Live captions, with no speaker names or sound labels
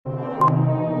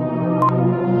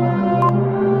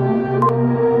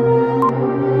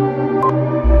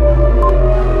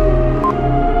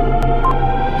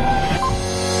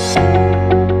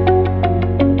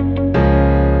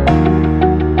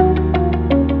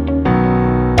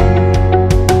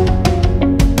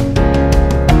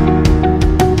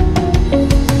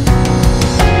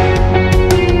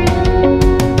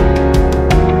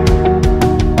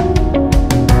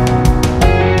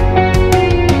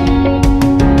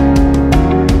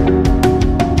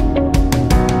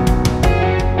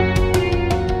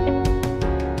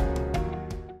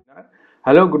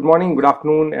Hello, good morning, good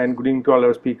afternoon, and good evening to all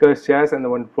our speakers, chairs, and the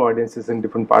wonderful audiences in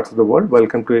different parts of the world.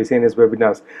 Welcome to ACNS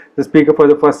webinars. The speaker for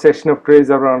the first session of today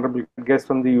is our honorable guest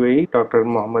from the UAE, Dr.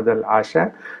 Mohammed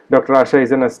Al-Asha. Dr. Asha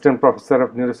is an assistant professor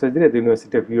of neurosurgery at the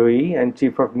University of UAE and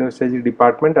chief of neurosurgery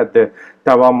department at the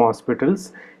Tawam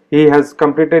hospitals. He has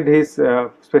completed his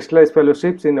specialized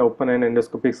fellowships in open and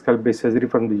endoscopic skull-based surgery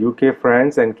from the UK,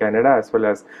 France, and Canada, as well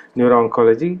as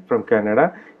neuro-oncology from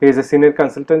Canada. He is a senior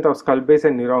consultant of skull-based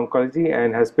and neuro-oncology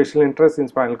and has special interest in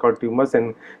spinal cord tumors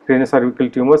and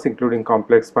craniosacral tumors, including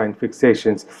complex spine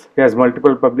fixations. He has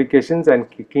multiple publications and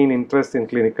keen interest in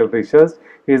clinical research.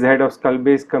 He is the head of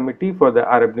skull-based committee for the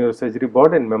Arab Neurosurgery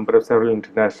Board and member of several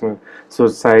international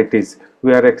societies.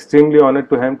 We are extremely honored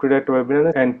to have him today at the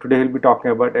webinar, and today he'll be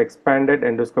talking about expanded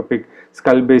endoscopic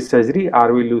skull-based surgery.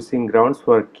 Are we losing grounds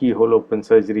for keyhole open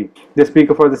surgery? The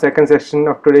speaker for the second session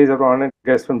of today is our honored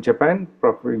guest from Japan,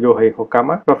 Prof. Yohei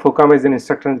Hokama. Prof. Hokama is an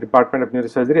instructor in the Department of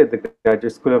Neurosurgery at the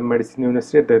Graduate School of Medicine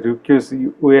University at the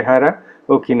Ryukyu Uehara,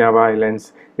 Okinawa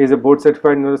Islands. He is a board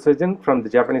certified neurosurgeon from the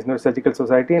Japanese Neurosurgical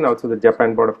Society and also the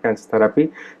Japan Board of Cancer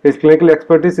Therapy. His clinical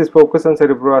expertise is focused on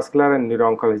cerebrovascular and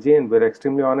neuro-oncology, and we're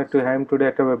extremely honored to have him today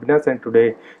at our webinars. And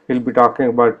today he'll be talking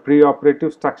about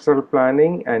pre-operative structural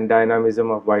planning and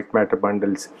dynamism of white matter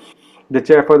bundles. The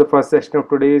chair for the first session of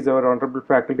today is our honorable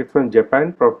faculty from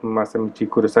Japan, Prof. Masamichi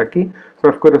Kurosaki.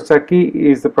 Prof. Kurosaki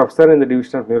is the professor in the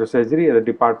Division of Neurosurgery at the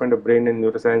Department of Brain and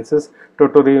Neurosciences,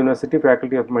 Tottori University,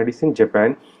 Faculty of Medicine,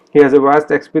 Japan. He has a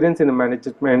vast experience in the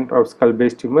management of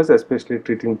skull-based tumors, especially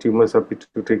treating tumors of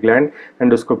pituitary gland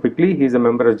endoscopically. He is a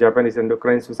member of Japanese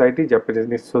Endocrine Society,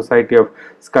 Japanese Society of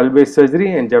Skull-Based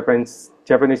Surgery, and Japanese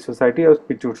Society of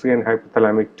Pituitary and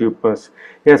Hypothalamic Tumors.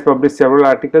 He has published several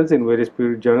articles in various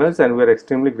peer-reviewed journals, and we are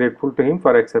extremely grateful to him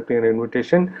for accepting an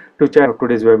invitation to chair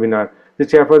today's webinar. The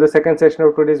chair for the second session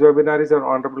of today's webinar is our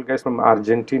honorable guest from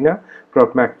Argentina,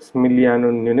 Prof.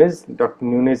 Maximiliano Nunes. Dr.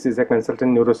 Nunes is a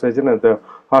consultant neurosurgeon at the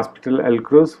Hospital El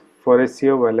Cruz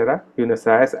Florencio Valera, Buenos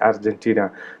Aires,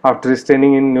 Argentina. After his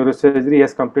training in neurosurgery, he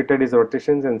has completed his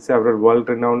rotations in several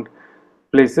world-renowned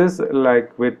places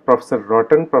like with Professor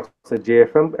Rotten, Professor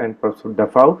JFM, and Professor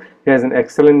Dafau. He is an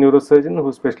excellent neurosurgeon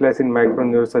who specializes in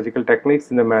microneurosurgical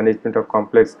techniques in the management of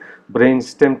complex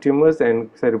brainstem tumors and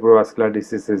cerebrovascular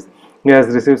diseases. He has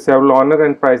received several honors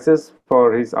and prizes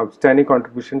for his outstanding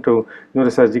contribution to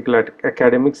neurosurgical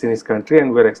academics in his country,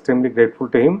 and we are extremely grateful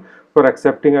to him for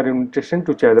accepting our invitation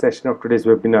to chair the session of today's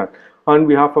webinar. On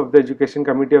behalf of the Education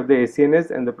Committee of the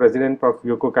ACNS and the President of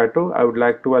Yoko Kato, I would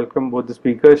like to welcome both the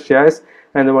speakers, chairs,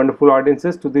 and the wonderful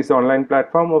audiences to this online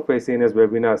platform of ACNS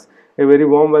webinars. A very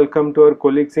warm welcome to our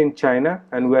colleagues in China,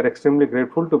 and we are extremely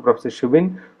grateful to Professor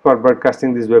Shubin for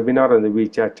broadcasting this webinar on the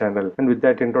WeChat channel. And with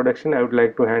that introduction, I would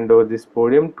like to hand over this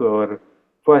podium to our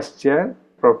first chair,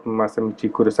 Prof.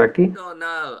 Masamichi Kurosaki. So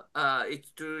now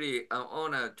it's truly an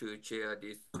honor to chair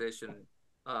this session.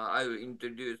 I will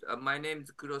introduce, my name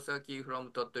is Kurosaki from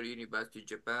Tottori University,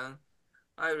 Japan.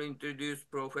 I will introduce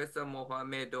Professor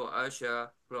Mohammed Al-Asha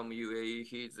from UAE.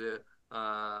 He's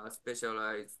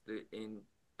specialized in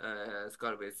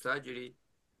skull-based surgery.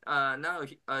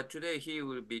 Today he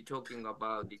will be talking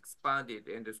about expanded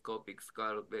endoscopic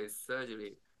skull-based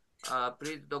surgery.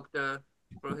 Please,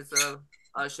 Professor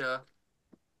Asha.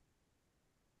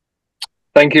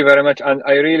 Thank you very much, and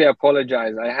I really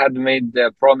apologize. I had made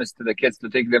the promise to the kids to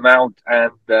take them out,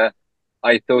 and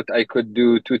I thought I could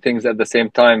do two things at the same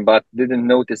time, but didn't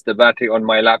notice the battery on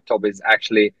my laptop is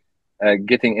actually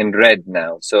getting in red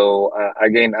now. So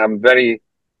again, I'm very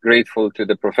grateful to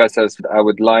the professors. I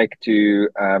would like to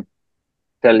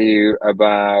tell you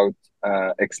about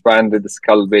expanded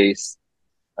skull-based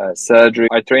surgery.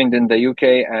 I trained in the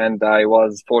UK, and I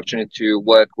was fortunate to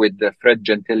work with Fred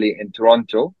Gentili in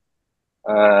Toronto.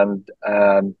 And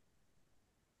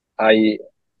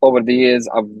over the years,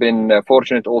 I've been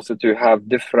fortunate also to have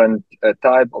different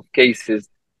type of cases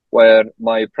where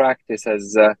my practice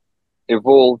has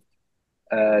evolved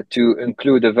to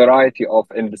include a variety of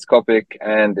endoscopic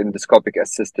and endoscopic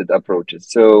assisted approaches.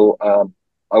 So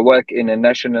I work in a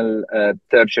national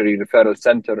tertiary referral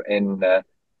center in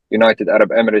United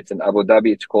Arab Emirates in Abu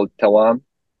Dhabi. It's called Tawam,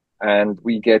 and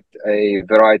we get a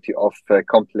variety of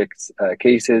complex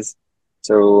cases.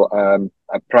 So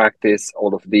I practice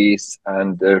all of these,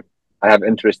 and I have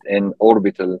interest in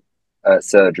orbital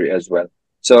surgery as well.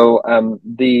 So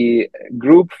the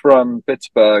group from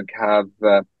Pittsburgh have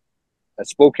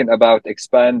spoken about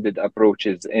expanded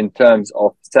approaches in terms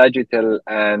of sagittal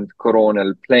and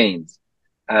coronal planes.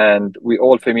 And we're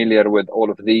all familiar with all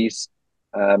of these.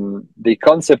 The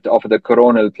concept of the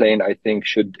coronal plane, I think,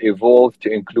 should evolve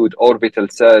to include orbital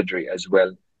surgery as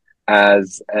well.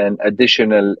 as an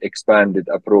additional expanded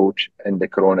approach in the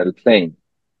coronal plane.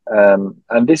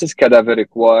 And this is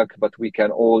cadaveric work, but we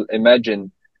can all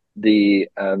imagine the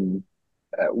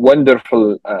wonderful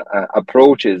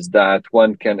approaches that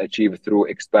one can achieve through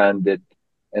expanded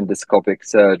endoscopic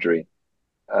surgery.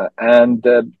 And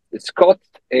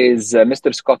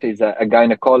Mr. Scott is a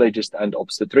gynecologist and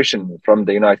obstetrician from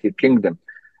the United Kingdom,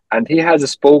 and he has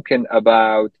spoken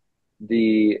about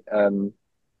the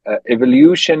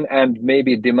evolution and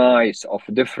maybe demise of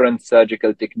different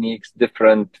surgical techniques,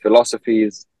 different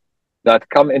philosophies that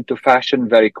come into fashion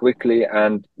very quickly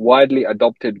and widely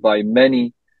adopted by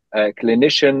many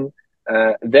clinicians.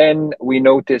 Then we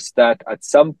notice that at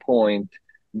some point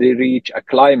they reach a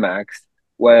climax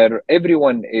where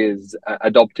everyone is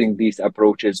adopting these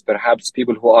approaches, perhaps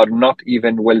people who are not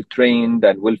even well trained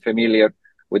and well familiar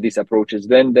with these approaches.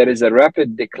 Then there is a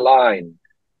rapid decline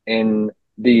in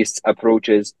these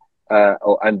approaches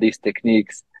and these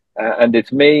techniques, and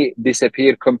it may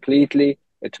disappear completely.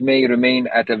 It may remain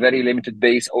at a very limited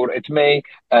base, or it may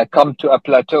come to a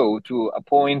plateau, to a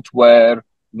point where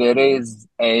there is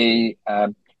a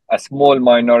small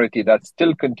minority that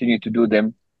still continue to do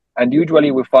them. And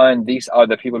usually we find these are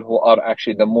the people who are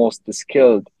actually the most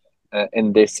skilled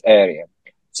in this area.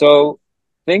 So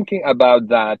thinking about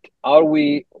that, are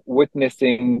we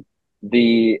witnessing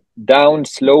the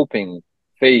downsloping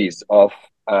phase of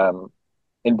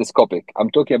endoscopic?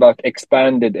 I'm talking about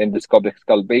expanded endoscopic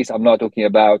skull base. I'm not talking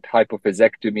about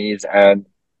hypophysectomies and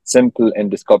simple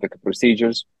endoscopic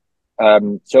procedures.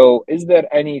 So is there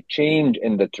any change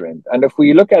in the trend? And if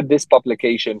we look at this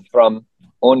publication from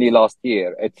only last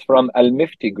year, it's from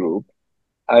Al-Mifti group.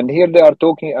 And here they are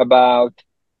talking about,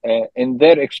 in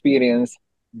their experience,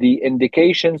 the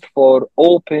indications for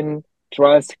open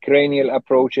transcranial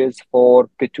approaches for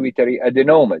pituitary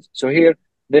adenomas. So here,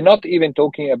 they're not even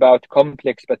talking about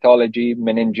complex pathology,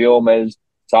 meningiomas,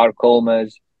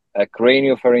 sarcomas,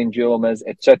 craniopharyngiomas,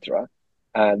 etc.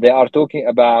 They are talking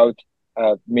about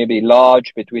maybe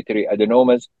large pituitary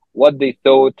adenomas. What they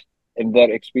thought in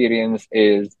their experience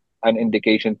is an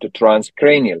indication to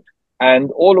transcranial. And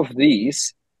all of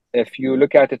these, if you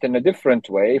look at it in a different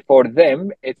way, for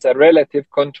them, it's a relative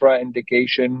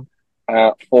contraindication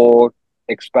for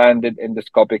expanded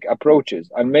endoscopic approaches.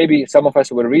 And maybe some of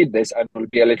us will read this and will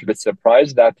be a little bit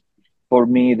surprised that for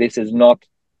me, this is not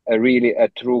really a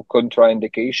true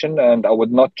contraindication, and I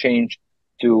would not change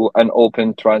to an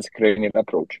open transcranial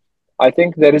approach. I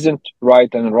think there isn't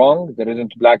right and wrong, there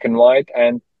isn't black and white,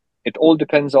 and it all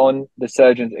depends on the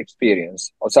surgeon's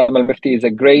experience. Osama Al-Mifti is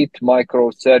a great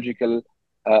microsurgical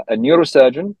a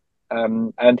neurosurgeon,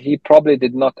 and he probably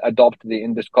did not adopt the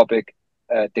endoscopic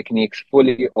techniques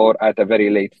fully or at a very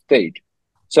late stage.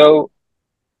 So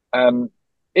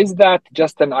is that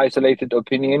just an isolated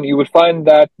opinion? You will find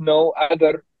that no,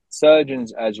 other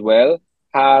surgeons as well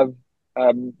have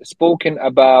spoken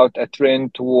about a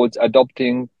trend towards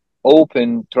adopting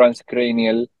open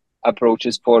transcranial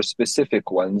approaches for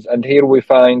specific ones. And here we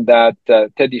find that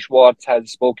Teddy Schwartz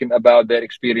has spoken about their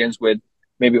experience with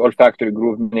maybe olfactory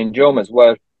groove meningiomas,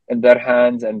 where in their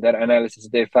hands and their analysis,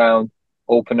 they found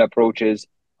open approaches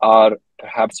are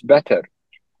perhaps better.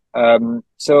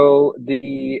 So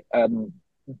the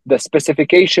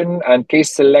specification and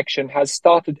case selection has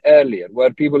started earlier,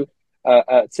 where people,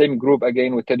 same group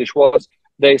again with Teddy Schwartz,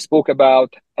 they spoke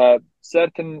about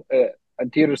certain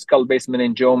anterior skull-based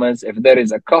meningiomas, if there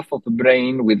is a cuff of the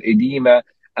brain with edema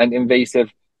and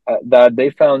invasive, that they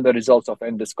found the results of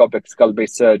endoscopic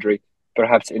skull-based surgery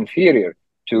perhaps inferior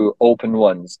to open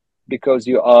ones, because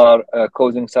you are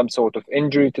causing some sort of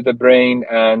injury to the brain,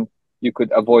 and you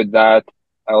could avoid that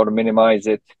or minimize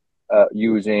it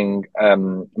using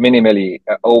minimally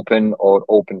open or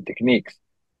open techniques.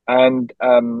 And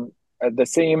the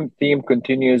same theme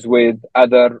continues with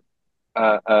other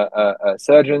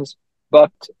surgeons,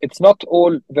 but it's not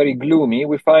all very gloomy.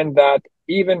 We find that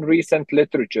even recent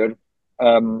literature,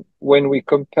 when we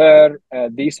compare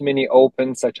these many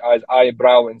opens, such as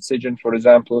eyebrow incision, for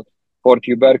example, for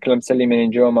tuberculum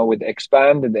semimeningioma with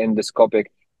expanded endoscopic,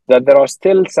 that there are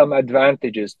still some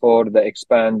advantages for the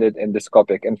expanded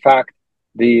endoscopic. In fact,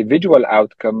 the visual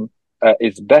outcome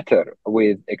is better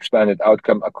with expanded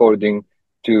outcome according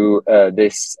to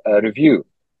this review.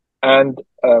 And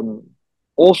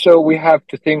also, we have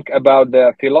to think about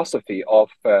the philosophy of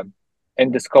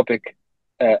endoscopic,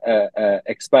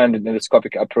 expanded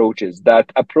endoscopic approaches,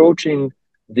 that approaching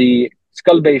the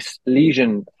skull-base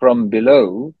lesion from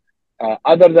below,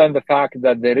 other than the fact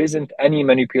that there isn't any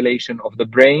manipulation of the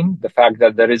brain, the fact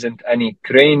that there isn't any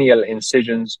cranial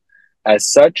incisions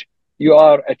as such, you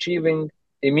are achieving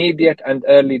immediate and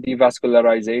early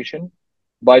devascularization.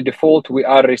 by default, we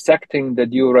are resecting the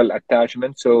dural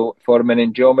attachment. So for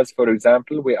meningiomas, for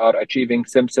example, we are achieving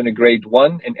Simpson grade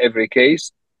 1 in every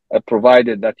case,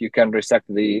 provided that you can resect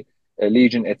the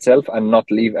lesion itself and not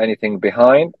leave anything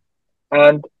behind.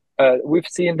 And we've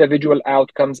seen the visual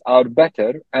outcomes are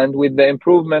better. And with the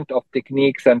improvement of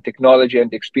techniques and technology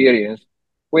and experience,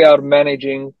 we are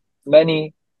managing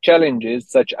many challenges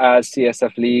such as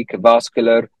CSF leak,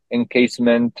 vascular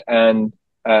encasement, and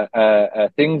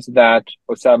things that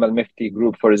Osama al-Mifti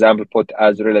group, for example, put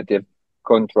as relative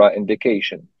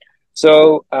contraindication.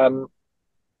 So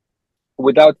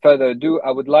without further ado,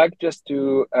 I would like just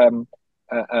to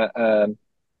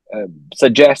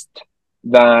suggest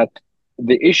that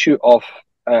the issue of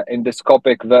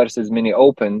endoscopic versus mini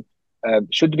open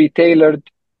should be tailored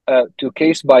to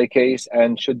case by case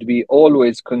and should be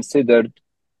always considered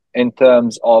in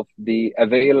terms of the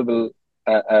available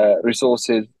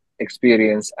resources,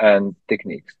 experience, and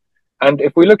techniques. And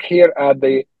if we look here at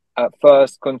the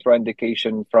first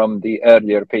contraindication from the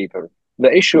earlier paper,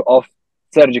 the issue of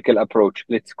surgical approach,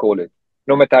 let's call it,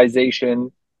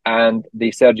 pneumatization and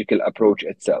the surgical approach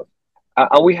itself.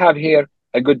 We have here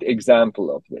a good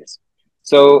example of this.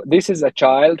 So this is a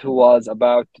child who was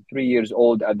about 3 years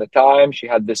old at the time. She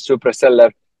had this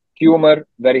suprasellar tumor,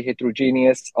 very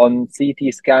heterogeneous. On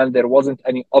CT scan, there wasn't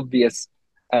any obvious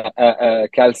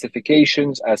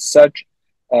calcifications as such.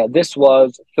 This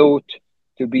was thought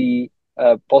to be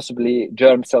possibly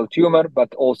germ cell tumor,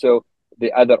 but also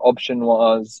the other option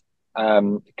was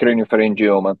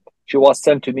craniopharyngioma. She was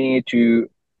sent to me to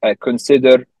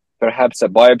consider perhaps a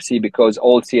biopsy because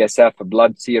all CSF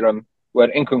blood serum were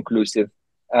inconclusive,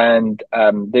 and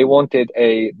they wanted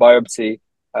a biopsy.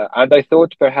 And I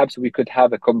thought perhaps we could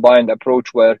have a combined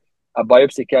approach where a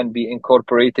biopsy can be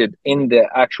incorporated in the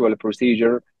actual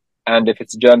procedure. And if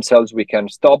it's germ cells, we can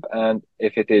stop. And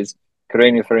if it is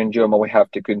craniopharyngioma, we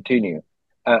have to continue.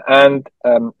 And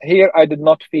here I did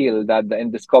not feel that the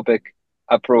endoscopic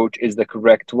approach is the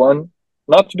correct one,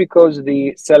 not because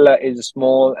the cella is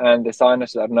small and the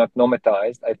sinuses are not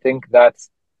pneumatized. I think that's,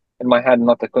 in my head,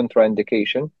 not a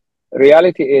contraindication.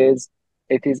 Reality is,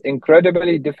 it is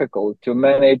incredibly difficult to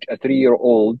manage a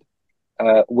 3-year-old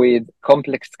with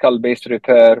complex skull-based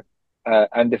repair.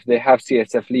 And if they have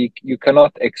CSF leak, you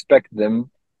cannot expect them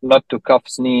not to cuff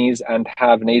sneeze and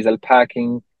have nasal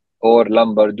packing or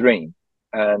lumbar drain.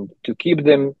 And to keep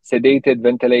them sedated,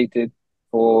 ventilated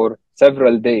for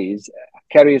several days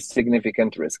carries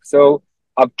significant risk. So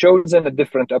I've chosen a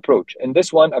different approach. In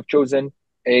this one, I've chosen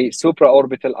a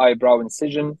supraorbital eyebrow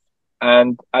incision.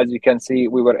 And as you can see,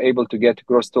 we were able to get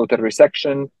gross total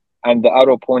resection, and the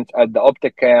arrow points at the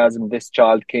optic chiasm. This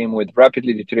child came with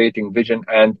rapidly deteriorating vision,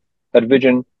 and her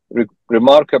vision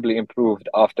remarkably improved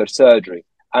after surgery.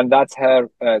 And that's her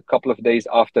a couple of days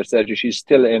after surgery. She's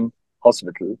still in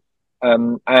hospital.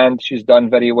 And she's done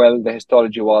very well. The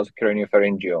histology was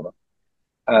craniopharyngioma.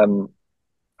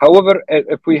 However,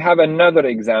 if we have another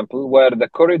example where the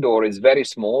corridor is very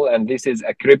small, and this is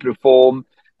a cribriform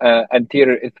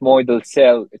anterior ethmoidal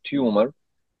cell tumor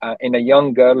in a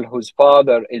young girl whose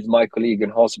father is my colleague in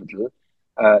hospital.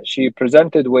 She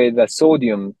presented with a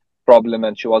sodium problem,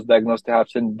 and she was diagnosed to have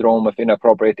syndrome of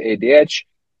inappropriate ADH,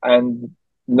 and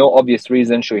no obvious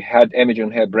reason. She had imaging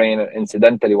in her brain and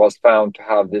incidentally was found to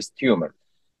have this tumor.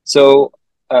 So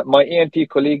my ENT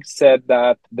colleagues said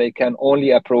that they can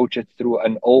only approach it through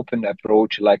an open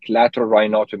approach like lateral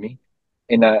rhinotomy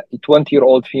in a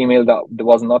 20-year-old female that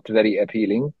was not very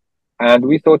appealing. And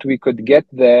we thought we could get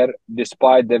there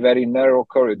despite the very narrow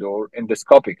corridor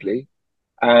endoscopically.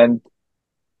 And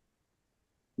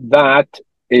that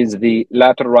is the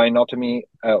lateral rhinotomy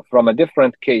from a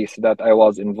different case that I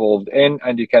was involved in.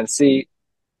 And you can see,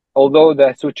 although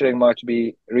the suturing might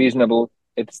be reasonable,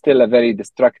 it's still a very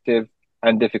destructive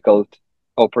and difficult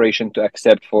operation to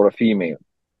accept for a female.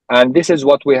 And this is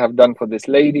what we have done for this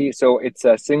lady. So it's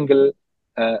a single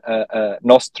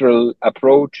nostril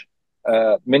approach,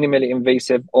 minimally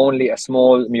invasive, only a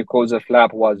small mucosa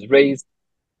flap was raised.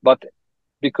 But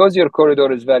because your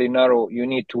corridor is very narrow, you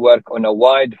need to work on a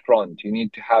wide front. You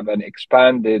need to have an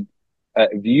expanded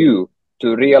view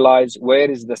to realize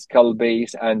where is the skull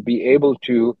base and be able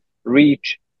to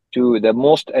reach to the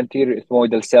most anterior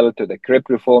ethmoidal cell, to the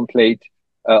cribriform plate,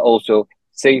 also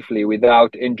safely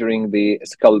without injuring the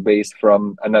skull base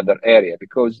from another area.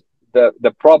 Because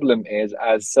the problem is,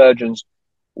 as surgeons,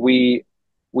 we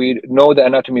know the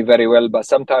anatomy very well, but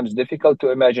sometimes difficult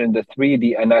to imagine the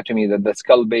 3D anatomy, that the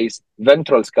skull base,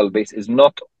 ventral skull base, is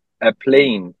not a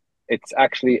plane. It's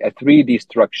actually a 3D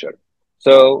structure.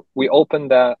 So we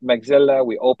opened the maxilla,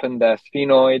 we opened the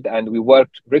sphenoid, and we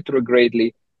worked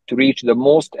retrogradely to reach the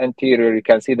most anterior. You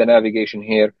can see the navigation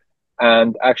here.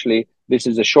 And actually, this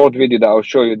is a short video that I'll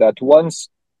show you that once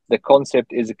the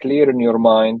concept is clear in your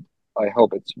mind, I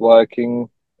hope it's working.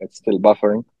 It's still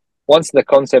buffering. Once the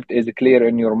concept is clear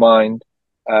in your mind,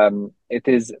 it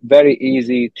is very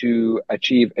easy to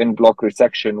achieve in-block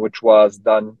resection, which was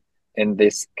done in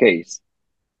this case.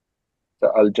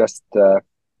 So I'll just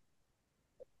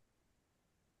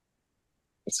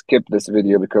skip this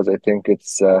video because I think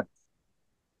it's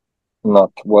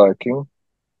not working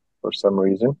for some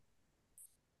reason.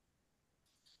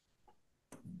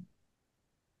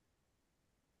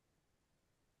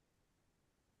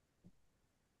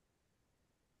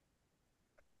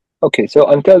 Okay, so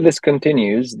until this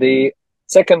continues, the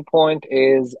second point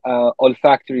is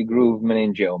olfactory groove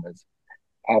meningiomas.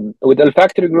 With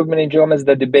olfactory groove meningiomas,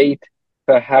 the debate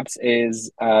perhaps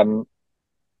is a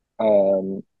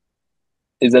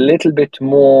little bit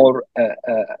more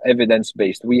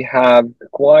evidence-based. We have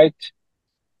quite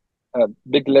a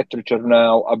big literature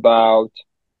now about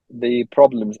the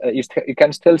problems. You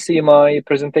can still see my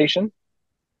presentation?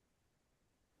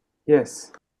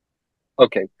 Yes.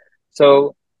 Okay,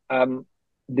 so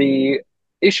the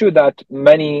issue that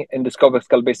many endoscopic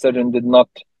skull-based surgeons did not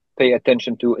pay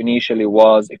attention to initially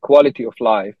was equality of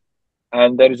life.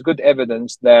 And there is good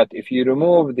evidence that if you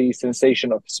remove the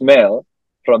sensation of smell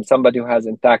from somebody who has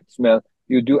intact smell,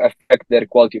 you do affect their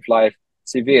quality of life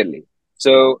severely.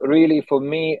 So really, for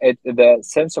me, the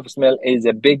sense of smell is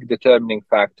a big determining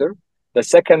factor. The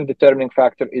second determining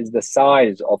factor is the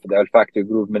size of the olfactory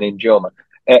groove meningioma.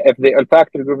 If the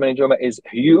olfactory groove meningioma is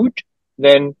huge,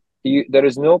 then there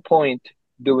is no point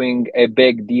doing a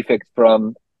big defect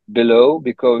from below,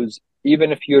 because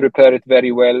even if you repair it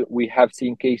very well, we have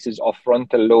seen cases of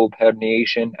frontal lobe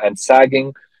herniation and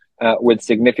sagging with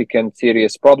significant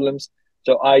serious problems.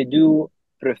 So I do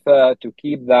prefer to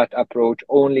keep that approach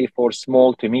only for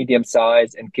small to medium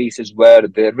size in cases where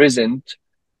there isn't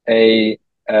a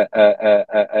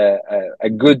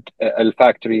good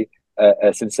olfactory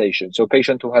sensation. So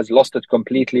patient who has lost it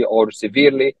completely or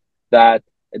severely, that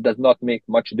it does not make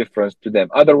much difference to them.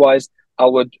 Otherwise, I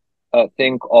would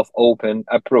think of open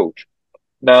approach.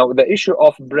 Now, the issue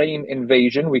of brain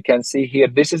invasion, we can see here,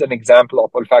 this is an example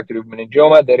of olfactory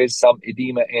meningioma. There is some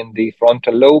edema in the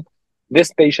frontal lobe.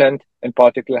 This patient in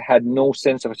particular had no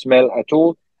sense of smell at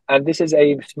all, and this is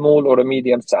a small or a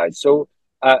medium size. So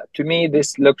to me,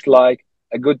 this looks like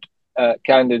a good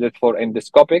candidate for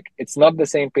endoscopic. It's not the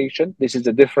same patient. This is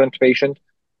a different patient,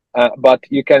 but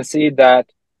you can see that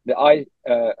the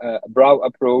eyebrow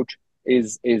approach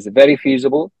is very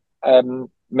feasible.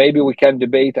 Maybe we can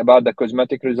debate about the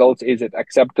cosmetic results. Is it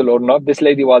acceptable or not? This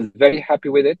lady was very happy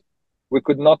with it. We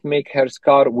could not make her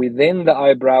scar within the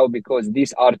eyebrow because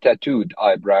these are tattooed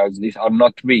eyebrows. These are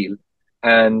not real.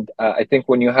 And I think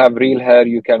when you have real hair,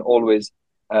 you can always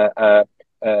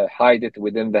hide it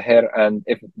within the hair. And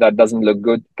if that doesn't look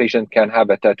good, patient can have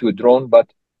a tattoo drawn.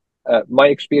 But my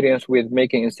experience with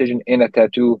making incision in a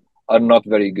tattoo are not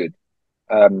very good.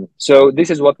 So this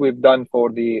is what we've done for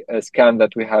the scan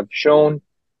that we have shown.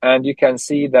 And you can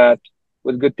see that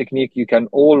with good technique, you can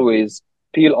always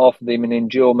peel off the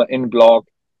meningioma in block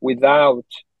without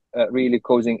really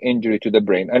causing injury to the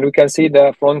brain. And we can see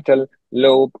the frontal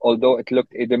lobe, although it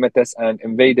looked edematous and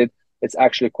invaded, it's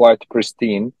actually quite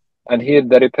pristine. And here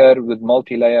the repair with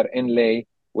multi-layer inlay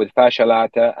with fascia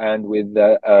lata and with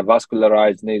the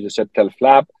vascularized nasoseptal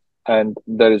flap, and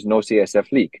there is no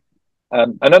CSF leak.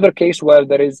 Another case where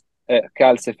there is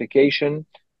calcification,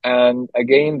 and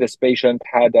again, this patient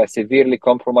had a severely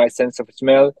compromised sense of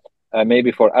smell,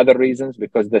 maybe for other reasons,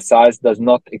 because the size does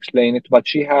not explain it, but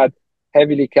she had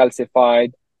heavily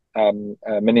calcified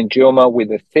meningioma with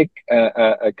a thick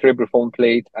cribriform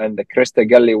plate, and the crista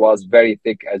galli was very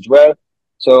thick as well.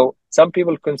 So some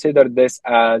people consider this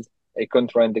as a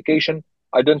contraindication.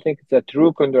 I don't think it's a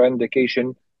true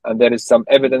contraindication, and there is some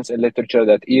evidence in literature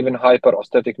that even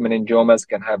hyperostotic meningiomas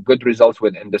can have good results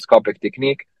with endoscopic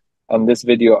technique. And this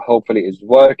video hopefully is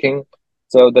working.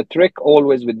 So the trick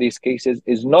always with these cases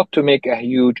is not to make a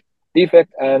huge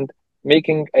defect, and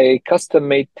making a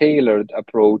custom-made tailored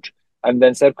approach and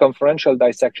then circumferential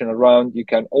dissection around, you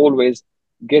can always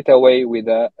get away with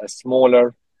a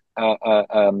smaller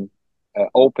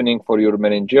opening for your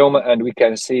meningioma. And we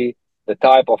can see the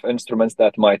type of instruments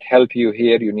that might help you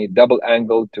here. You need double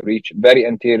angle to reach very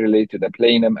anteriorly to the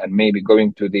planum and maybe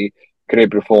going to the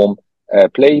cribriform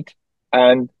plate.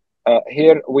 And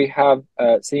here we have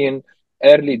seen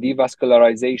early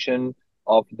devascularization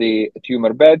of the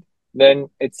tumor bed. Then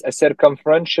it's a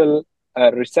circumferential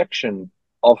resection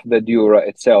of the dura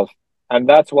itself. And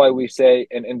that's why we say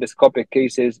in endoscopic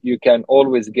cases, you can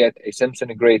always get a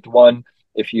Simpson grade 1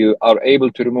 if you are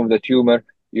able to remove the tumor.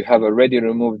 You have already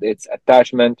removed its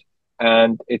attachment,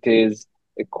 and it is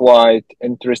quite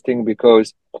interesting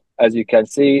because, as you can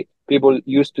see, people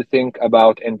used to think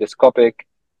about endoscopic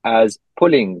as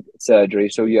pulling surgery.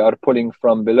 So you are pulling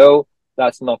from below.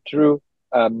 That's not true.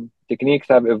 Techniques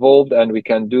have evolved, and we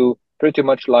can do pretty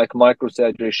much like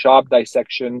microsurgery, sharp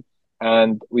dissection,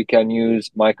 and we can use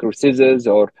micro scissors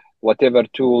or whatever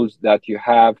tools that you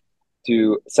have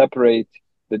to separate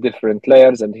the different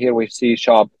layers. And here we see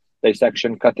sharp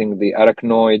dissection cutting the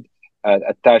arachnoid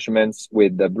attachments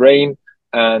with the brain.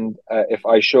 And if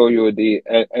I show you the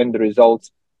end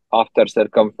results after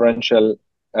circumferential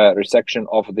resection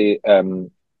of the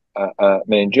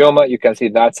meningioma, you can see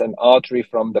that's an artery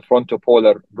from the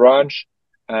frontopolar branch,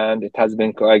 and it has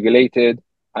been coagulated,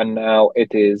 and now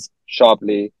it is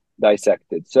sharply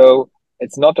dissected. So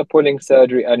it's not a pulling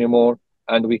surgery anymore,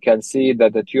 and we can see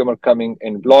that the tumor coming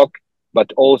in block,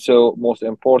 but also most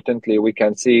importantly, we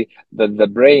can see that the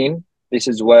brain, this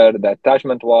is where the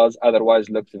attachment was, otherwise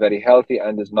looks very healthy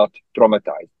and is not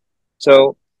traumatized.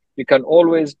 So you can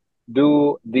always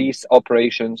do these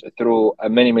operations through a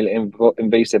minimally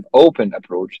invasive open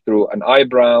approach, through an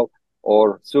eyebrow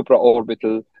or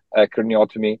supraorbital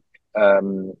craniotomy,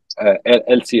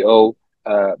 LCO,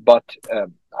 but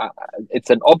it's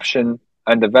an option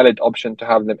and a valid option to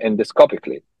have them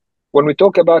endoscopically. When we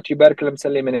talk about tuberculum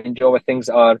cell meningioma, things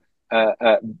are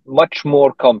much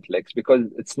more complex because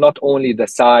it's not only the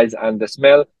size and the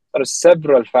smell. There are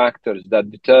several factors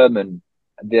that determine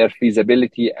their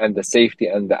feasibility and the safety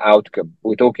and the outcome.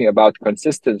 We're talking about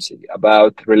consistency,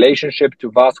 about relationship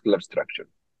to vascular structure,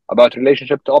 about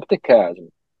relationship to optic chiasm,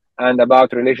 and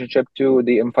about relationship to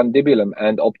the infundibulum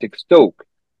and optic stoke,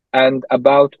 and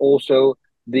about also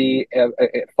the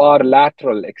far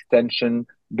lateral extension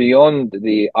beyond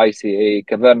the ICA,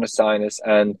 cavernous sinus,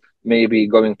 and maybe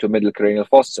going to middle cranial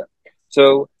fossa.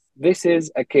 So this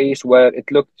is a case where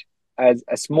it looked as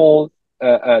a small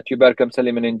tuberculum cell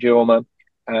meningioma.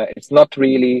 It's not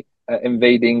really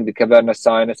invading the cavernous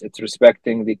sinus. It's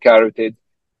respecting the carotid,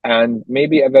 and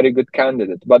maybe a very good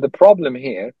candidate. But the problem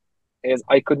here is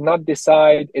I could not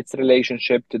decide its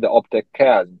relationship to the optic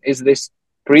chiasm. Is this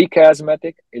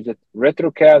pre-chiasmatic? Is it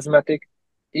retrochiasmatic?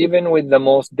 Even with the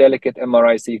most delicate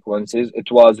MRI sequences,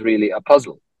 it was really a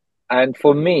puzzle. And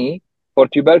for me, for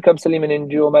tuberculum cell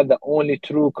meningioma, the only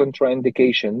true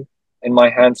contraindication in my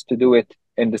hands to do it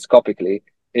endoscopically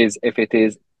is if it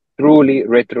is truly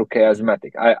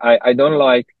retrochiasmatic. I don't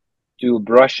like to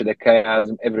brush the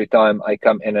chiasm every time I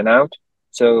come in and out.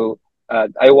 So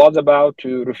I was about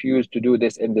to refuse to do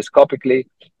this endoscopically,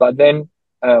 but then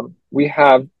we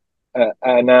have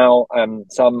now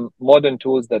some modern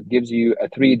tools that gives you a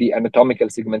 3D anatomical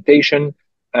segmentation,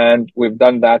 and we've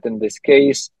done that in this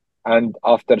case. And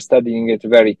after studying it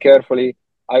very carefully,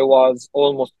 I was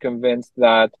almost convinced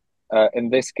that in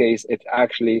this case, it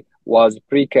actually was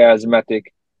pre-chiasmatic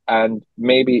and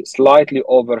maybe slightly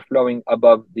overflowing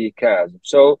above the chiasm.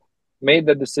 So made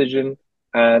the decision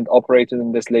and operated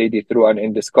on this lady through an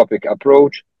endoscopic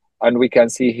approach. And we can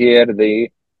see here the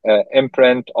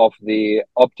imprint of the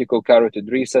optical carotid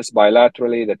recess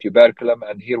bilaterally, the tuberculum,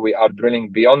 and here we are drilling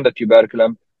beyond the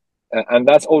tuberculum. And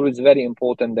that's always very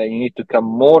important that you need to come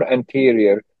more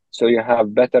anterior so you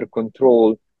have better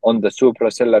control on the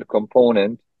suprasellar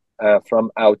component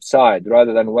from outside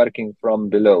rather than working from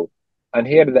below. And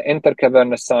here the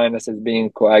intercavernous sinus is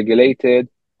being coagulated,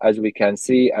 as we can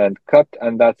see, and cut.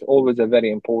 And that's always a very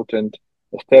important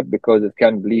step because it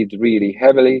can bleed really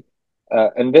heavily.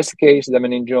 In this case, the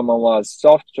meningioma was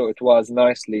soft, so it was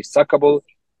nicely suckable,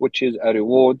 which is a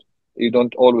reward. You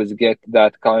don't always get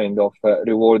that kind of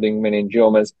rewarding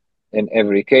meningiomas in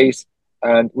every case.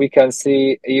 And we can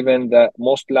see even the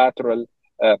most lateral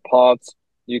parts,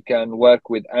 you can work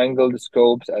with angled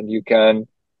scopes and you can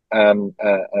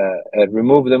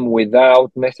remove them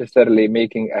without necessarily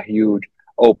making a huge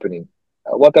opening.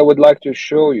 What I would like to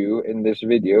show you in this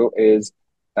video is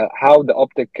how the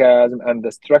optic chiasm and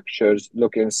the structures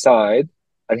look inside.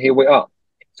 And here we are.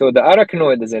 So the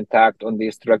arachnoid is intact on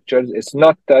these structures. It's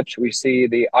not touched. We see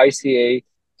the ICA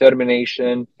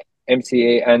termination,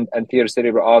 MCA, and anterior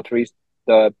cerebral arteries.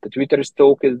 The pituitary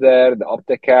stalk is there. The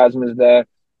optic chiasm is there.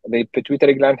 The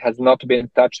pituitary gland has not been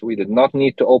touched. We did not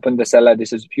need to open the cella.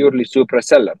 This is purely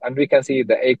suprasellar. And we can see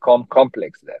the ACOM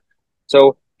complex there.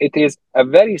 So it is a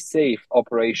very safe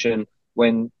operation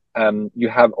when you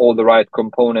have all the right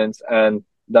components and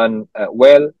done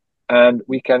well. And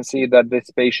we can see that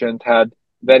this patient had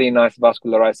very nice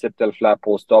vascularized septal flap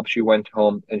post-op. She went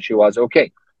home and she was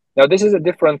okay. Now, this is a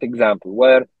different example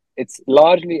where it's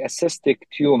largely a cystic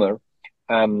tumor.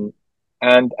 And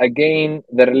again,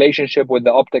 the relationship with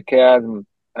the optic chiasm,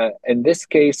 in this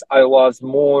case, I was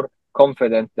more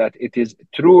confident that it is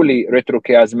truly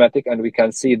retrochiasmatic, and we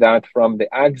can see that from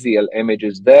the axial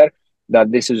images there,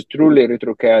 that this is truly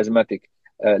retrochiasmatic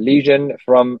lesion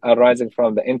arising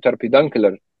from the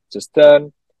interpeduncular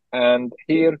cistern. And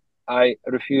here I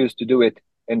refuse to do it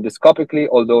endoscopically,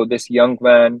 although this young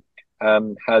man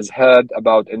has heard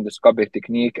about endoscopic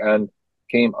technique and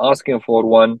came asking for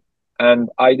one. And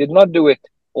I did not do it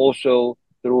also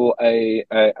through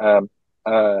an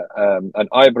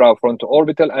eyebrow frontal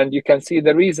orbital. And you can see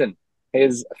the reason.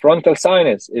 His frontal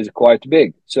sinus is quite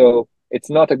big. So it's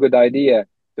not a good idea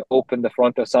to open the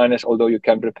frontal sinus, although you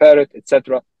can prepare it,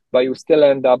 etc. But you still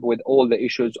end up with all the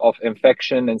issues of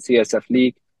infection and CSF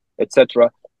leak,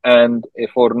 etc., and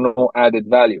for no added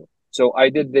value. So I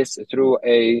did this through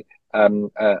an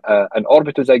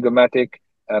orbitozygomatic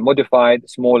modified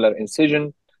smaller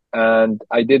incision, and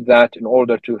I did that in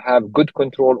order to have good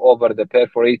control over the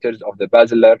perforators of the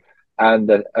basilar and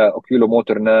the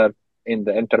oculomotor nerve in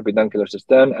the interpeduncular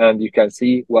cistern. And you can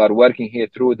see we are working here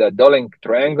through the Dolling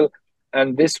triangle.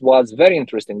 And this was very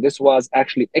interesting. This was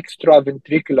actually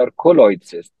extraventricular colloid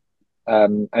cyst.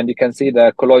 And you can see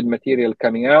the colloid material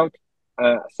coming out.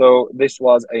 So this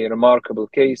was a remarkable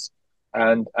case.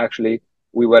 And actually,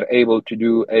 we were able to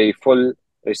do a full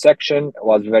resection. It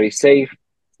was very safe,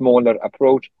 smaller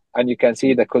approach. And you can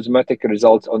see the cosmetic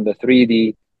results on the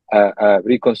 3D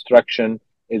reconstruction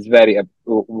is very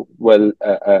well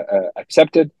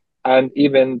accepted. And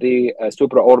even the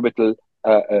supraorbital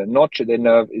notch, the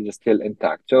nerve is still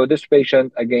intact. So this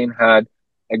patient, again, had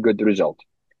a good result.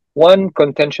 One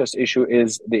contentious issue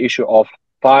is the issue of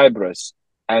fibrous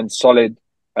and solid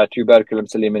tuberculum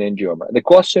silly meningioma. The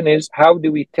question is, how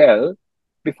do we tell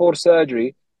before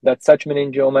surgery that such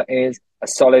meningioma is a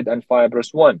solid and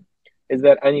fibrous one? Is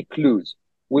there any clues?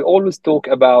 We always talk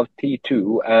about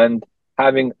T2 and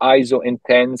having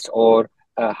iso-intense or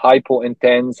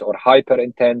hypo-intense or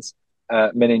hyper-intense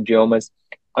meningiomas.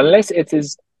 Unless it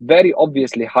is very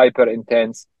obviously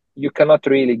hyper-intense, you cannot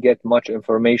really get much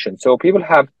information. So people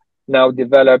have now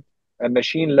developed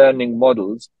machine learning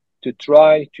models to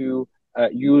try to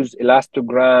use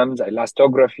elastograms,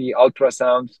 elastography,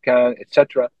 ultrasound scan,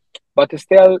 etc. But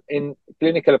still in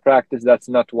clinical practice, that's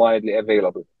not widely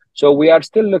available. So we are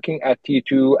still looking at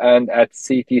T2 and at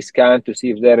CT scan to see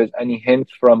if there is any hint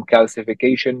from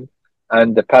calcification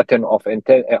and the pattern of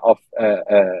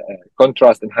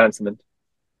contrast enhancement.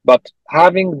 But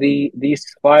having these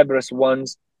fibrous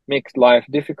ones makes life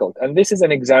difficult. And this is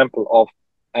an example of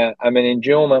a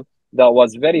meningioma that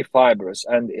was very fibrous,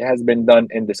 and it has been done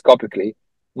endoscopically.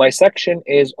 My section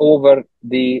is over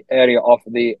the area of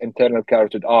the internal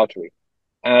carotid artery.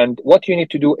 And what you need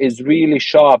to do is really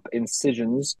sharp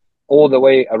incisions all the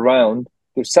way around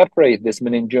to separate this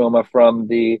meningioma from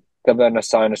the cavernous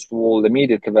sinus wall, the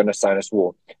medial cavernous sinus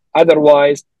wall.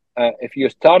 Otherwise, if you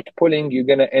start pulling, you're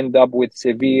going to end up with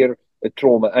severe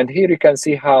trauma. And here you can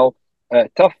see how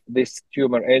tough this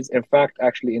tumor is. In fact,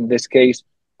 actually, in this case,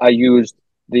 I used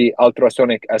the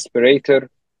ultrasonic aspirator.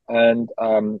 And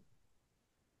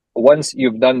once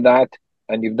you've done that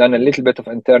and you've done a little bit of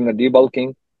internal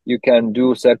debulking, you can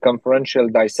do circumferential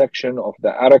dissection of the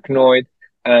arachnoid,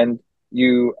 and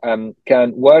you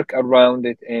can work around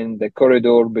it in the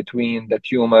corridor between the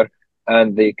tumor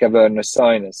and the cavernous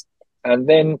sinus. And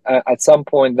then at some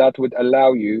point that would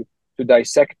allow you to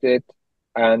dissect it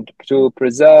and to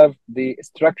preserve the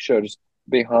structures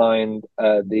behind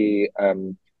the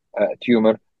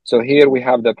tumor. So here we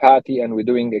have the patty, and we're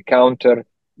doing a counter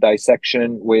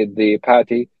dissection with the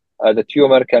patty. The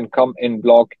tumor can come in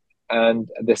block, and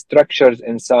the structures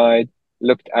inside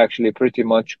looked actually pretty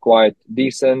much quite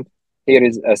decent. Here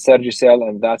is a Surgicel,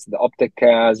 and that's the optic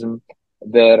chiasm.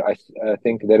 There, I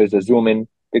think there is a zoom in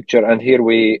picture, and here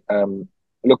we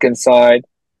look inside,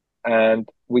 and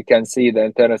we can see the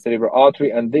internal cerebral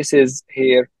artery. And this is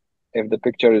here, if the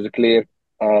picture is clear,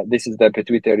 this is the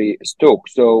pituitary stalk.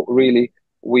 So really,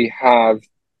 we have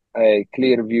a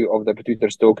clear view of the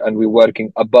pituitary stalk, and we're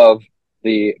working above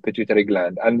the pituitary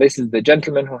gland. And this is the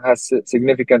gentleman who has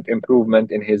significant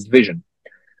improvement in his vision.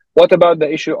 What about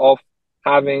the issue of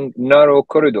having narrow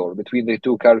corridor between the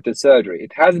two carotid surgery?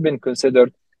 It has been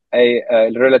considered a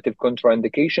relative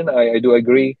contraindication. I do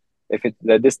agree. If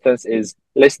the distance is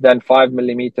less than 5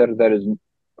 millimeters, there is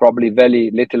probably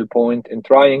very little point in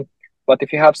trying. But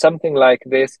if you have something like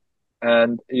this,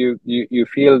 and you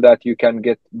feel that you can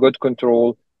get good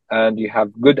control, and you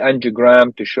have good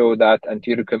angiogram to show that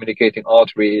anterior communicating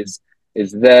artery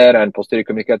is there and posterior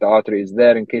communicating artery is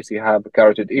there in case you have a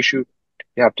carotid issue,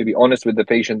 You have to be honest with the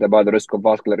patient about the risk of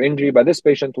vascular injury. But this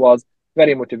patient was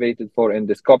very motivated for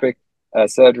endoscopic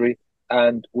surgery,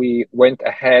 and we went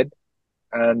ahead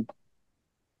and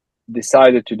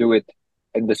decided to do it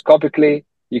endoscopically.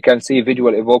 You can see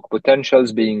visual evoked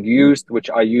potentials being used, which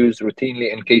I use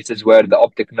routinely in cases where the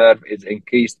optic nerve is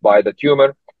encased by the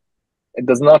tumor. It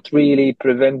does not really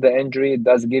prevent the injury. It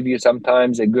does give you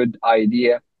sometimes a good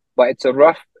idea, but it's a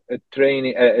rough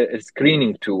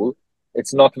screening tool.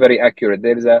 It's not very accurate.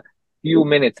 There is a few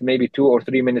minutes, maybe 2 or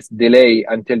 3 minutes delay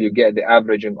until you get the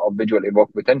averaging of visual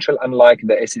evoked potential, unlike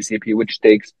the SCCP, which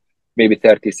takes maybe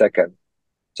 30 seconds.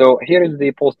 So here is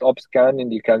the post-op scan,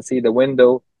 and you can see the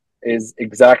window is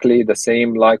exactly the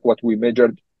same like what we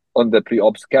measured on the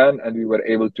pre-op scan, and we were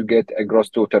able to get a gross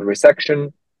total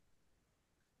resection.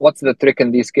 What's the trick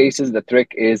in these cases? The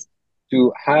trick is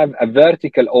to have a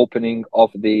vertical opening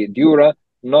of the dura,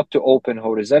 not to open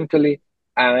horizontally,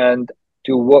 and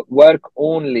to work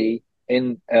only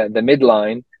in the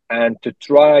midline, and to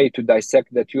try to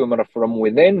dissect the tumor from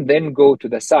within, then go to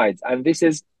the sides. And this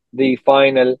is the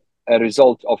final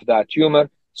result of that tumor.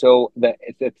 So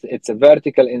it's a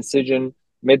vertical incision,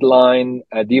 midline,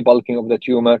 debulking of the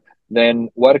tumor, then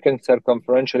working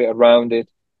circumferentially around it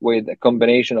with a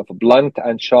combination of blunt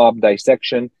and sharp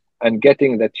dissection, and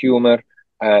getting the tumor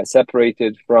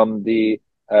separated from the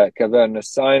cavernous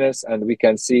sinus. And we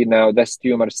can see now this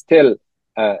tumor still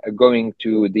going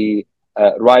to the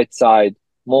right side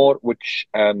more, which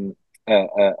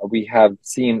we have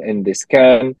seen in the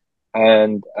scan.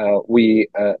 And we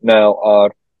now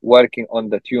are working on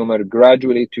the tumor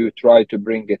gradually to try to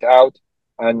bring it out.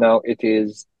 And now it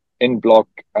is in block,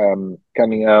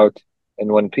 coming out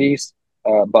in one piece.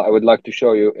 But I would like to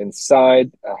show you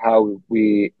inside how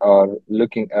we are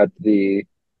looking at the,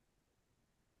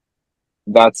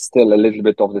 that's still a little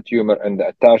bit of the tumor and the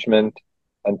attachment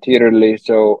anteriorly.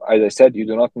 So as I said, you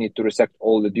do not need to resect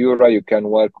all the dura. You can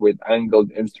work with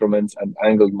angled instruments and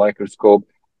angled microscope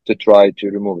to try to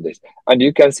remove this. And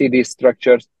you can see these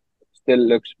structures still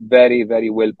looks very, very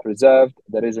well preserved.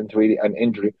 There isn't really an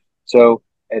injury. So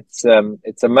it's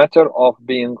a matter of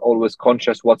being always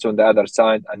conscious what's on the other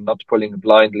side and not pulling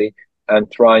blindly and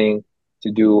trying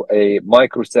to do a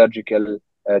microsurgical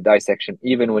dissection,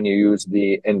 even when you use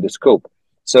the endoscope.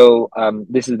 So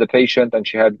this is the patient, and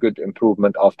she had good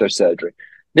improvement after surgery.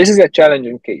 This is a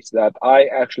challenging case that I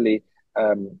actually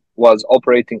was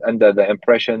operating under the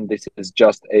impression this is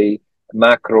just a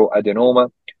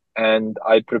macroadenoma, and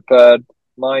I prepared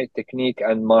my technique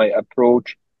and my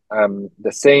approach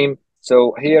the same.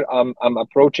 So here I'm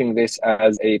approaching this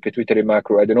as a pituitary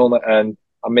macroadenoma, and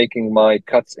I'm making my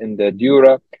cuts in the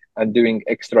dura and doing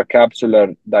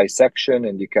extracapsular dissection.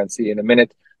 And you can see in a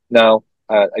minute now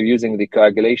I'm using the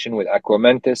coagulation with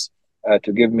aquamentis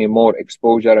to give me more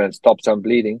exposure and stop some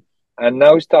bleeding. And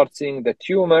now we start seeing the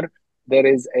tumor. There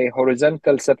is a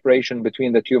horizontal separation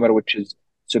between the tumor, which is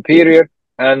superior,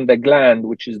 and the gland,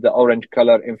 which is the orange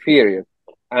color, inferior.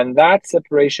 And that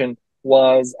separation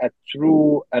was a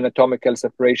true anatomical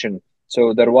separation.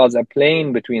 So there was a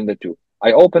plane between the two.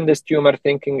 I opened this tumor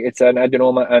thinking it's an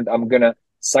adenoma and I'm going to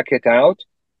suck it out.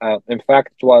 In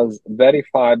fact, it was very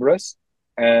fibrous.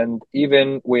 And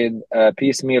even with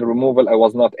piecemeal removal, I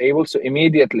was not able. So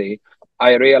immediately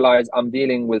I realized I'm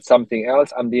dealing with something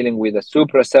else. I'm dealing with a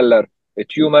suprasellar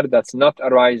tumor that's not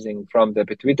arising from the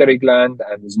pituitary gland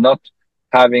and is not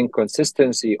having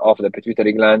consistency of the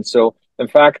pituitary gland. So in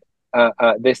fact,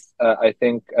 this, I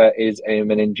think, is a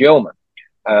meningioma.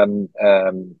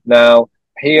 Now,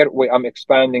 here I'm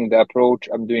expanding the approach.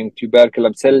 I'm doing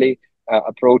tuberculum celli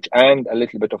approach and a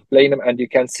little bit of planum. And you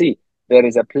can see there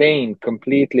is a plane,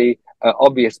 completely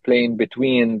obvious plane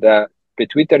between the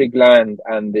pituitary gland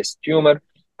and this tumor.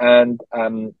 And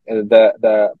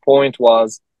the point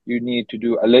was you need to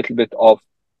do a little bit of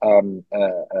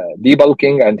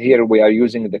debulking. And here we are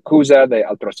using the CUSA, the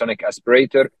ultrasonic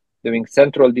aspirator, doing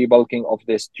central debulking of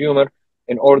this tumor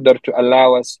in order to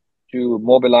allow us to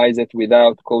mobilize it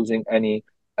without causing any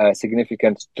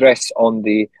significant stress on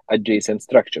the adjacent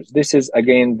structures. This is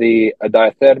again the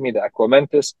diathermy, the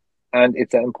aquamentis, and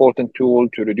it's an important tool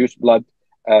to reduce blood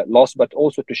loss, but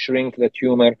also to shrink the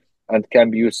tumor, and can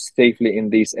be used safely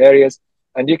in these areas.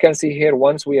 And you can see here,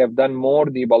 once we have done more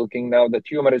debulking, now the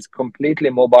tumor is completely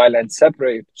mobile and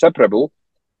separable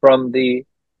from the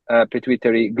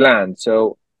pituitary gland.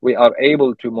 So we are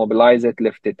able to mobilize it,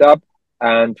 lift it up,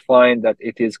 and find that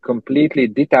it is completely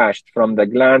detached from the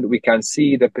gland. We can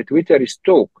see the pituitary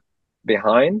stalk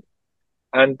behind,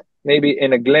 and maybe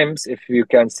in a glimpse, if you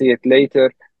can see it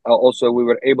later, also we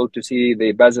were able to see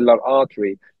the basilar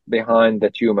artery behind the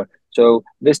tumor. So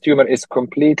this tumor is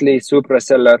completely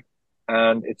suprasellar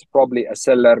and it's probably a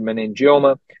cellular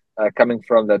meningioma coming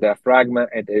from the diaphragma.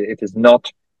 It is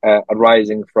not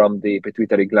arising from the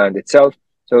pituitary gland itself.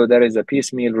 So there is a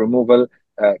piecemeal removal,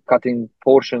 cutting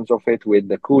portions of it with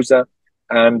the CUSA,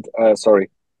 and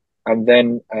and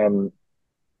then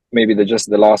maybe just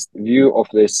the last view of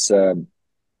this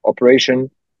operation.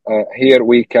 Here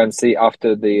we can see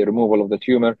after the removal of the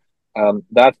tumor,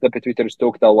 that's the pituitary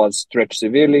stalk that was stretched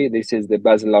severely. This is the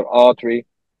basilar artery,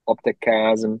 optic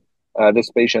chiasm. This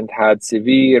patient had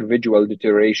severe visual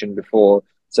deterioration before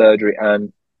surgery,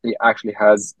 and he actually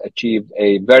has achieved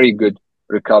a very good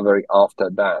recovery after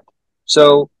that.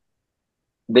 So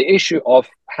the issue of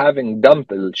having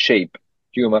dumbbell shape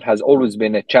tumor has always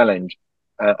been a challenge,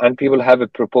 and people have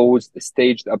proposed a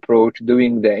staged approach,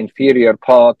 doing the inferior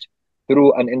part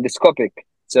through an endoscopic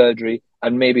surgery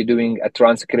and maybe doing a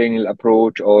transcranial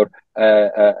approach or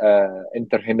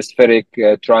interhemispheric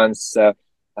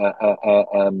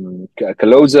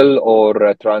callosal or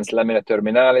translaminar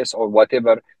terminalis or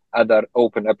whatever other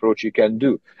open approach you can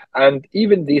do. And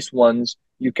even these ones,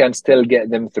 you can still get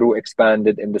them through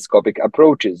expanded endoscopic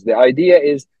approaches. The idea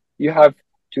is you have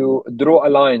to draw a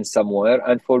line somewhere.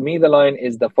 And for me, the line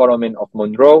is the foramen of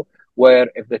Monro,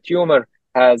 where if the tumor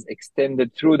has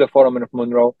extended through the foramen of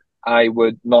Monro, I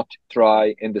would not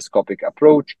try endoscopic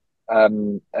approach.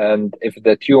 And if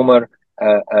the tumor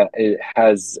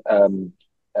has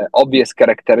obvious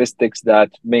characteristics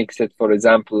that makes it, for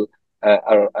example,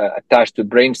 attached to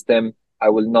brainstem, I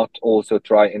will not also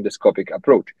try endoscopic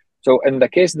approach. So in the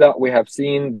case that we have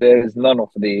seen, there is none of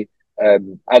the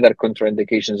other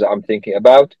contraindications that I'm thinking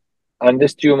about. And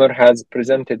this tumor has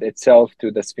presented itself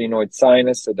to the sphenoid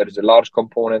sinus. So there is a large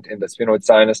component in the sphenoid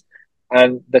sinus.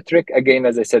 And the trick, again,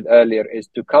 as I said earlier, is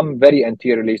to come very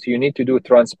anteriorly. So you need to do a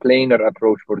transplanar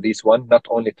approach for this one, not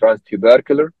only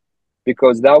transtubercular,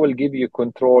 because that will give you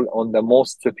control on the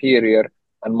most superior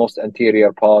and most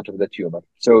anterior part of the tumor.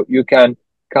 So you can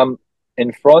come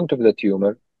in front of the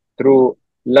tumor through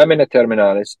lamina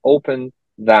terminalis, open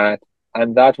that,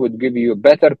 and that would give you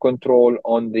better control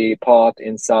on the part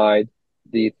inside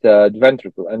the third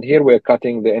ventricle. And here we're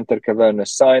cutting the intercavernous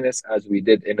sinus as we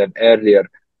did in an earlier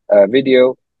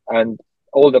video, and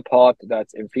all the part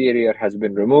that's inferior has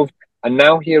been removed. And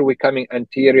now here we're coming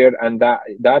anterior, and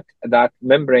that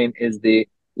membrane is the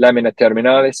lamina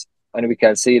terminalis. And we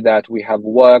can see that we have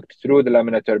worked through the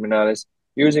lamina terminalis.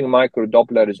 Using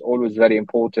microdoppler is always very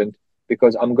important,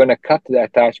 because I'm going to cut the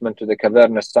attachment to the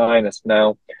cavernous sinus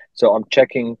now. So I'm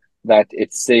checking that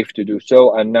it's safe to do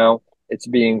so. And now it's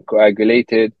being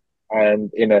coagulated.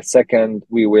 And in a second,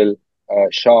 we will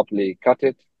sharply cut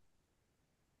it.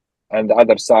 And the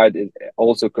other side is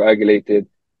also coagulated,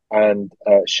 and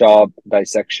sharp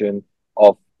dissection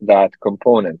of that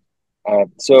component.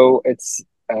 So it's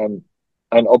an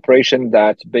operation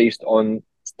that's based on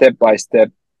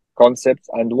step-by-step concepts.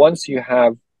 And once you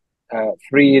have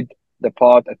freed the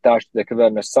part attached to the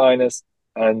cavernous sinus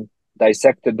and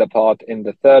dissected the part in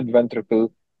the third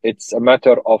ventricle, it's a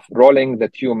matter of rolling the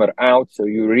tumor out. So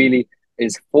you really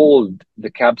fold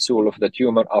the capsule of the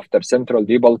tumor after central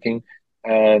debulking,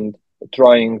 and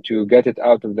trying to get it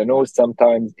out of the nose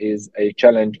sometimes is a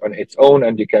challenge on its own.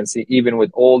 And you can see even with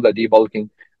all the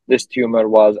debulking, this tumor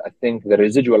was, I think the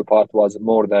residual part was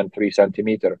more than 3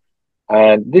 centimeters.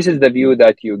 And this is the view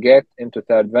that you get into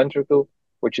third ventricle,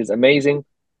 which is amazing.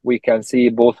 We can see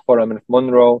both foramen of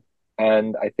Monro,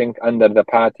 and I think under the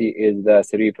patty is the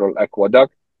cerebral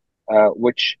aqueduct,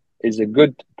 which is a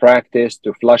good practice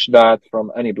to flush that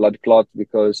from any blood clot,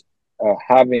 because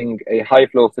having a high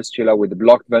flow fistula with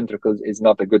blocked ventricles is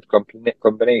not a good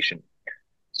combination.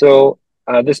 So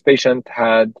this patient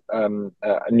had a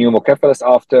pneumocephalus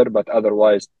after, but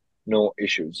otherwise no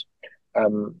issues.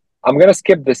 I'm going to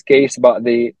skip this case, but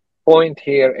the point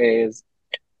here is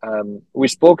we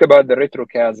spoke about the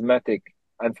retrochiasmatic,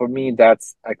 and for me,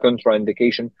 that's a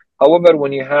contraindication. However,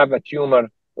 when you have a tumor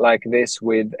like this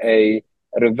with a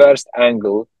reversed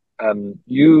angle,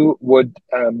 you would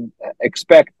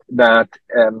expect that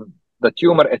the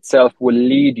tumor itself will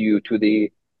lead you to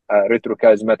the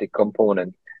retrochiasmatic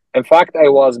component. In fact, I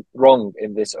was wrong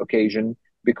in this occasion,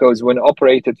 because when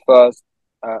operated first,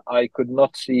 I could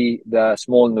not see the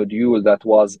small nodule that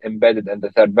was embedded in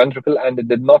the third ventricle, and it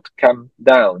did not come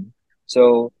down.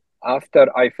 So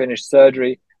after I finished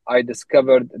surgery, I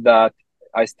discovered that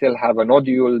I still have a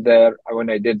nodule there when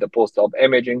I did the post-op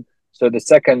imaging. So the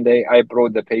second day, I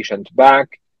brought the patient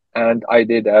back, and I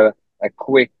did a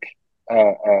quick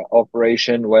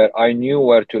operation where I knew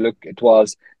where to look. It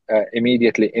was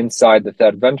immediately inside the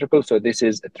third ventricle. So this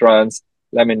is a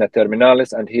translamina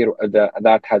terminalis, and here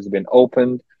that has been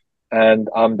opened, and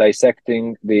I'm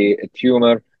dissecting the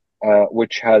tumor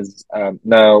which has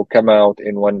now come out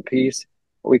in one piece.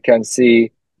 We can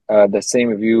see the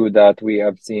same view that we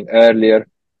have seen earlier.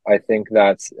 I think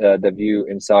that's the view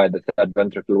inside the third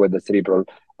ventricle with the cerebral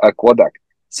aqueduct.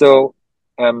 So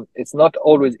it's not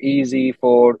always easy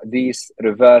for these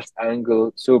reverse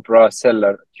angle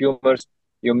supracellular tumors.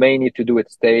 You may need to do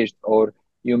it staged, or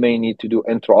you may need to do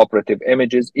intraoperative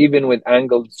images. Even with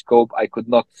angled scope, I could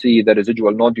not see the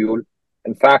residual nodule.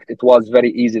 In fact, it was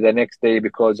very easy the next day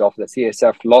because of the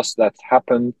CSF loss that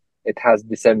happened. It has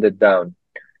descended down.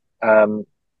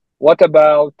 What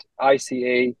about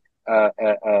ICA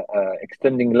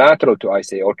extending lateral to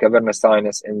ICA or cavernous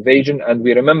sinus invasion? And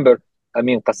we remember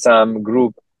Amin Qassam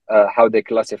group, how they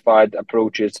classified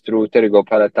approaches through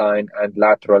pterygopalatine and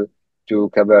lateral to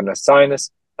cavernous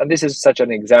sinus. And this is such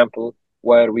an example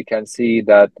where we can see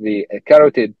that the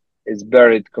carotid is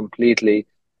buried completely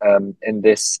in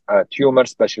this tumor,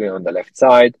 especially on the left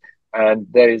side. And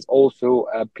there is also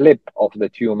a blip of the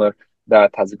tumor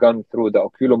that has gone through the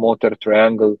oculomotor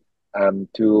triangle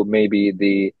to maybe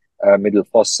the middle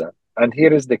fossa. And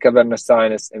here is the cavernous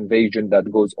sinus invasion that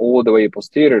goes all the way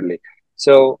posteriorly.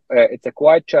 So it's a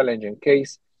quite challenging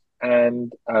case.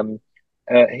 And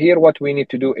here what we need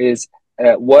to do is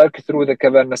work through the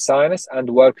cavernous sinus and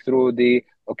work through the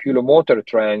oculomotor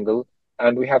triangle.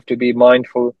 And we have to be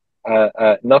mindful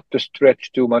not to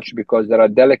stretch too much, because there are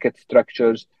delicate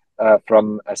structures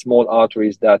from small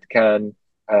arteries that can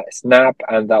snap,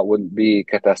 and that would be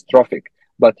catastrophic.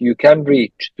 But you can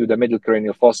reach to the middle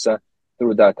cranial fossa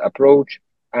through that approach.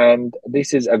 And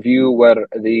this is a view where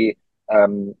the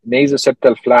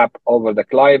nasoseptal flap over the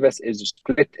clivus is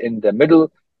split in the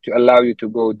middle to allow you to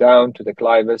go down to the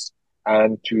clivus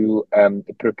and to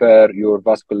prepare your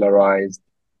vascularized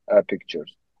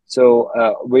pictures. So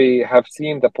we have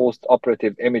seen the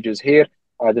post-operative images here.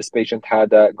 This patient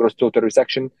had a gross total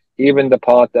resection. Even the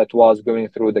part that was going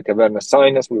through the cavernous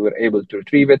sinus, we were able to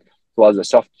retrieve it. It was a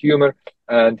soft tumor,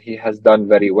 and he has done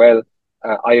very well.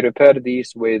 I repaired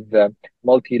these with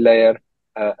multi-layer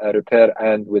repair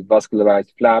and with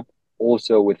vascularized flap,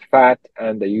 also with fat,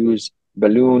 and I use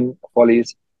balloon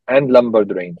follies and lumbar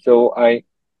drain. So I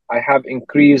have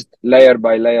increased layer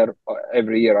by layer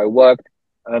every year I worked,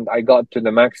 and I got to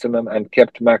the maximum and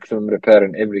kept maximum repair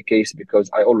in every case, because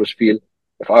I always feel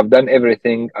if I've done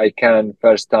everything I can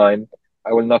first time,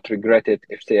 I will not regret it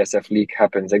if CSF leak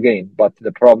happens again. But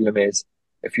the problem is,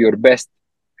 if your best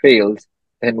fails,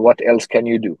 then what else can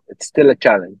you do? It's still a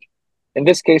challenge. In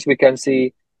this case, we can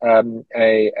see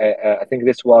I think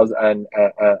this was an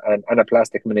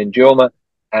anaplastic meningioma,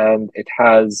 and it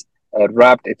has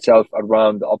wrapped itself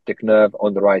around the optic nerve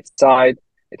on the right side.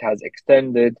 It has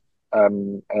extended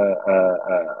and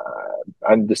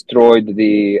destroyed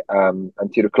the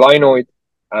anterior clinoid,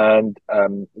 and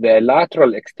the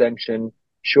lateral extension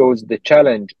shows the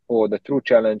challenge, or the true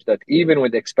challenge, that even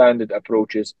with expanded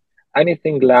approaches,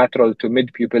 anything lateral to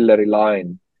mid-pupillary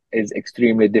line is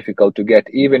extremely difficult to get.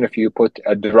 Even if you put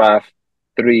a draft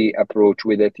 3 approach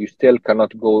with it, you still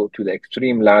cannot go to the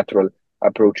extreme lateral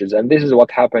approaches. And this is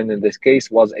what happened in this case.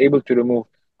 Was able to remove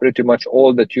pretty much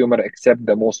all the tumor except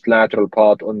the most lateral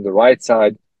part on the right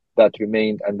side that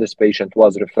remained, and this patient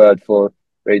was referred for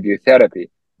radiotherapy,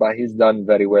 but he's done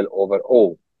very well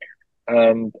overall.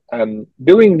 And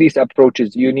doing these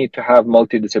approaches, you need to have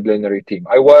multidisciplinary team.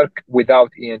 I work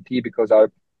without ENT because I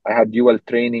had dual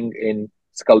training in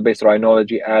skull-based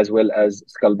rhinology as well as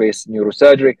skull-based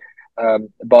neurosurgery,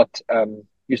 but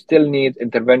you still need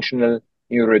interventional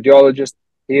neuroradiologists.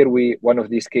 Here, one of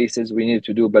these cases, we need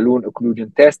to do balloon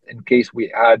occlusion test in case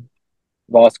we had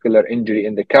vascular injury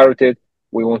in the carotid.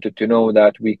 We wanted to know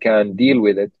that we can deal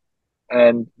with it.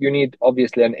 And you need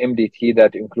obviously an MDT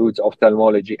that includes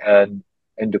ophthalmology and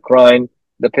endocrine.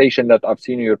 The patient that I've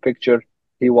seen in your picture,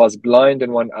 he was blind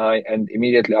in one eye, and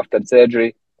immediately after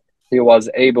surgery, he was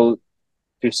able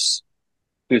to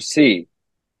see.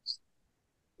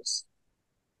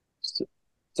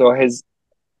 So his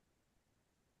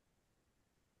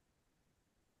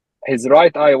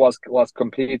right eye was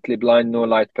completely blind, no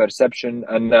light perception,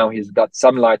 and now he's got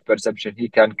some light perception. He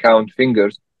can count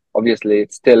fingers. Obviously,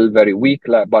 it's still very weak,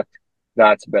 but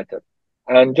that's better.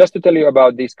 And just to tell you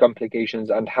about these complications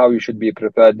and how you should be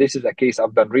prepared, this is a case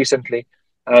I've done recently,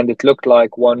 and it looked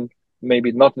like one,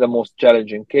 maybe not the most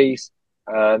challenging case.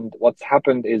 And what's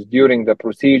happened is during the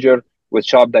procedure with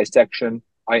sharp dissection,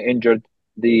 I injured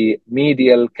the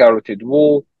medial carotid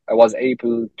wall. I was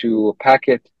able to pack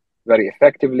it very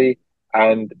effectively,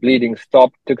 and bleeding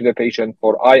stopped, took the patient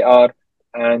for IR,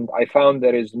 and I found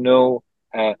there is no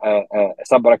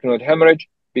subarachnoid hemorrhage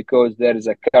because there is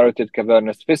a carotid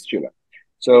cavernous fistula.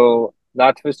 So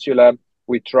that fistula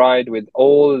We tried with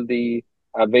all the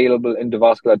available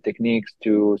endovascular techniques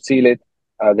to seal it.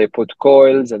 They put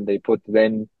coils and they put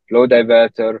then flow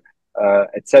diverter,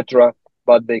 etc.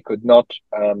 But they could not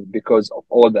because of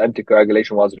all the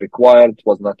anticoagulation was required. It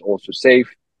was not also safe.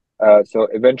 So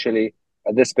eventually,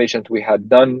 this patient we had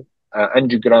done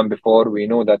angiogram before. We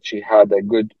know that she had a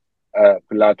good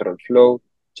collateral flow.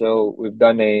 So we've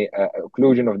done a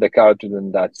occlusion of the carotid on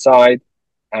that side,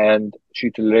 and she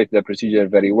tolerated the procedure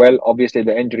very well. Obviously,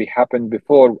 the injury happened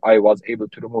before I was able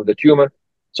to remove the tumor.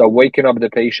 So waking up the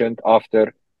patient after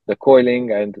the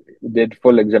coiling and did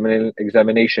full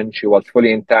examination. She was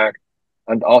fully intact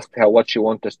and asked her what she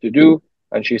wanted us to do.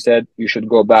 And she said, you should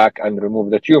go back and remove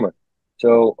the tumor.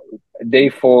 So day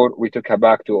 4, we took her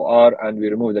back to OR and we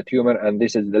removed the tumor. And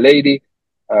this is the lady.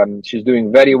 She's doing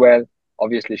very well.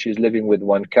 Obviously, she's living with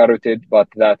one carotid, but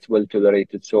that's well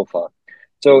tolerated so far.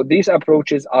 So these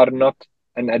approaches are not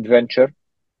an adventure,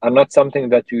 are not something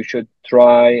that you should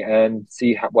try and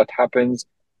see what happens.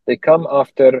 They come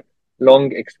after long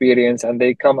experience and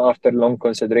they come after long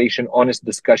consideration, honest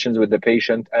discussions with the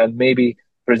patient, and maybe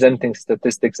presenting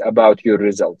statistics about your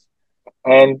results.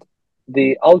 And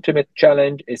the ultimate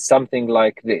challenge is something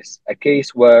like this, a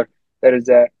case where there is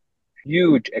a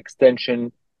huge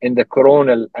extension in the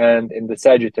coronal and in the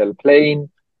sagittal plane,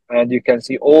 and you can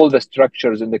see all the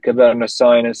structures in the cavernous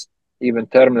sinus, even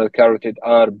terminal carotid,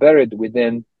 are buried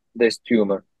within this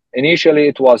tumor. Initially,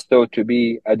 it was thought to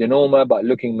be adenoma, but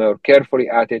looking more carefully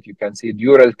at it, you can see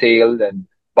dural tailed and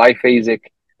biphasic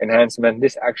enhancement.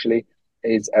 This actually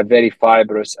is a very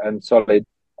fibrous and solid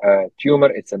tumor.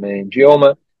 It's a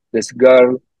meningioma. This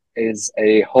girl is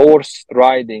a horse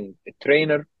riding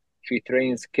trainer. She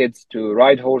trains kids to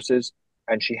ride horses,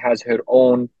 and she has her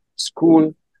own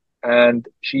school. And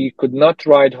she could not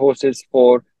ride horses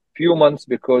for few months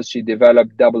because she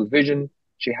developed double vision.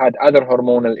 She had other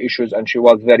hormonal issues and she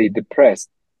was very depressed.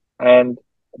 And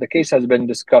the case has been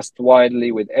discussed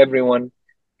widely with everyone.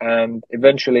 And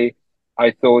eventually,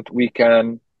 I thought we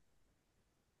can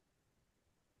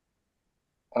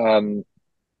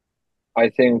I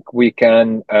think we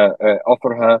can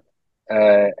offer her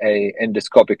a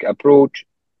endoscopic approach.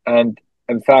 And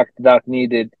in fact, that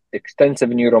needed extensive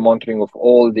neuromonitoring of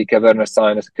all the cavernous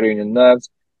sinus cranial nerves.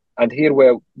 And here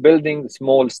we're building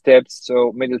small steps.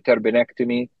 So middle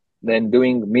turbinectomy, then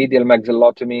doing medial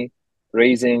maxillotomy,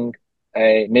 raising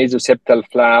a nasoseptal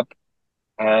flap,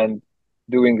 and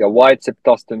doing a wide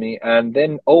septostomy, and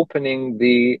then opening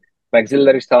the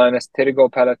maxillary sinus,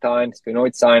 pterygopalatine,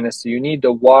 sphenoid sinus. So you need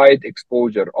a wide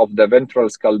exposure of the ventral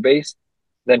skull base,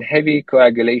 then heavy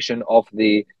coagulation of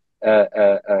the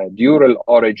dural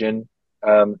origin.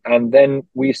 And then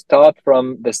we start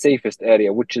from the safest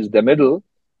area, which is the middle,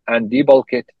 and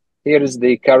debulk it. Here is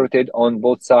the carotid on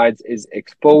both sides is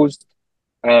exposed,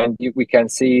 and we can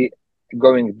see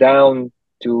going down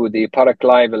to the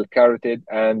paraclival carotid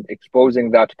and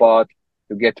exposing that part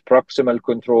to get proximal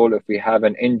control if we have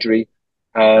an injury.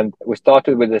 And we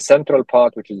started with the central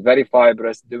part, which is very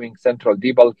fibrous, doing central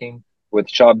debulking with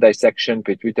sharp dissection,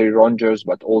 pituitary rongers,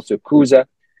 but also CUSA.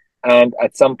 And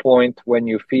at some point, when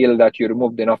you feel that you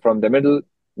removed enough from the middle,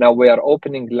 now we are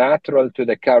opening lateral to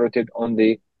the carotid on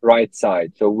the right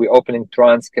side. So we're opening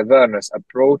transcavernous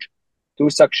approach,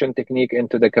 2-suction technique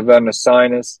into the cavernous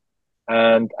sinus.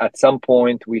 And at some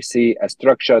point, we see a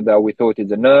structure that we thought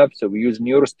is a nerve. So we use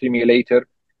neurostimulator,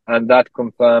 and that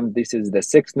confirmed this is the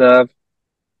 6th nerve.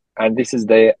 And this is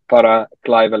the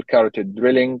paraclival carotid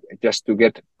drilling, just to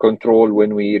get control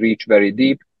when we reach very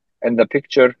deep. In the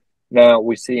picture, now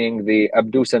we're seeing the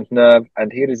abducent nerve.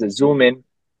 And here is a zoom in.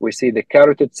 We see the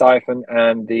carotid siphon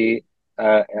and the,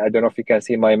 I don't know if you can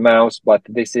see my mouse, but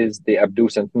this is the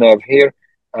abducent nerve here.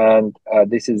 And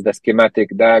this is the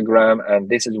schematic diagram, and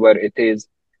this is where it is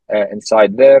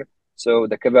inside there. So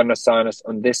the cavernous sinus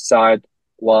on this side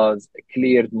was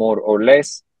cleared more or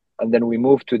less. And then we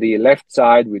move to the left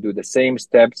side, we do the same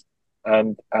steps,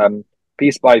 and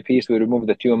piece by piece, we remove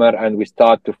the tumor and we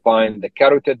start to find the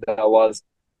carotid that was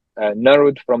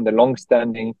narrowed from the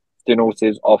long-standing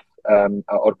stenosis of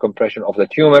or compression of the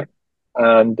tumor.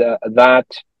 And that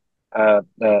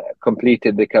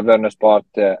completed the cavernous part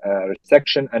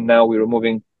resection, and now we're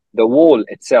removing the wall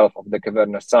itself of the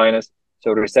cavernous sinus,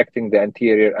 so resecting the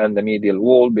anterior and the medial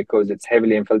wall because it's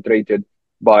heavily infiltrated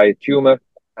by tumor,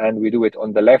 and we do it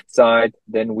on the left side.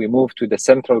 Then we move to the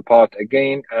central part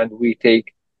again, and we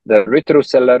take the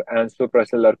retrocellular and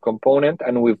supracellular component,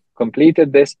 and we've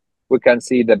completed this. We can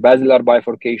see the basilar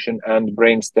bifurcation and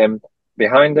brainstem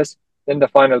behind us. Then the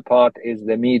final part is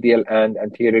the medial and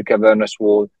anterior cavernous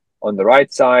wall on the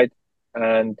right side,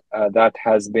 and that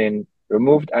has been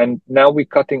removed. And now we're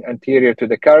cutting anterior to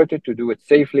the carotid to do it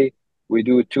safely. We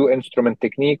do two instrument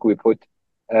technique. We put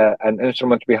an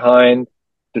instrument behind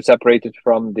to separate it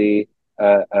from the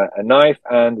a knife,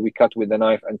 and we cut with the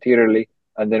knife anteriorly,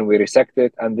 and then we resect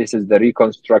it. And this is the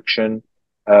reconstruction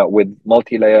with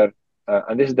multi-layer.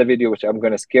 And this is the video which I'm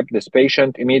going to skip. This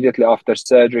patient immediately after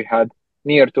surgery had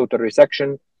near total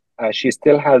resection. She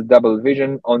still has double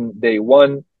vision on day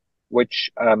one,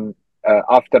 which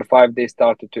after 5 days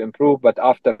started to improve. But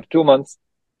after 2 months,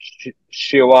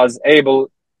 she was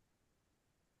able.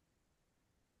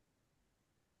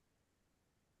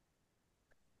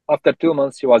 After 2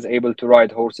 months, she was able to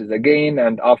ride horses again,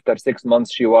 and after 6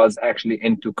 months, she was actually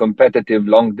into competitive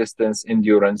long distance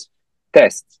endurance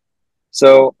tests.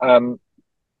 So,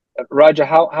 Raja,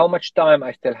 how much time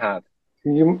I still have?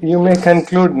 You may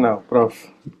conclude now, Prof.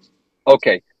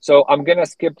 Okay, so I'm gonna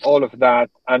skip all of that,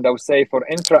 and I'll say for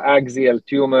intraaxial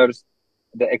tumors,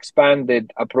 the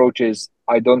expanded approaches,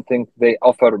 I don't think they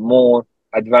offer more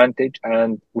advantage,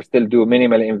 and we still do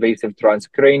minimally invasive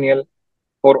transcranial.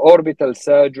 For orbital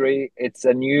surgery, it's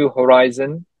a new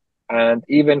horizon, and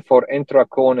even for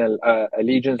intracorneal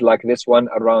lesions like this one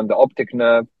around the optic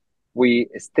nerve, we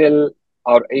still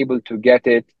are able to get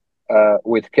it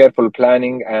with careful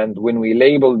planning. And when we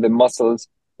label the muscles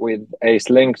with a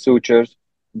sling sutures,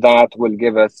 that will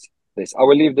give us this. I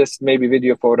will leave this maybe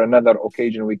video for another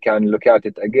occasion. We can look at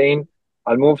it again.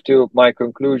 I'll move to my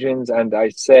conclusions, and I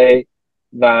say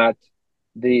that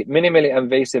the minimally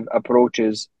invasive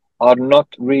approaches are not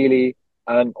really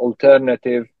an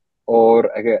alternative or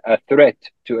a threat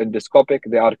to endoscopic.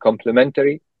 They are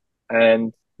complementary,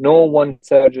 and no one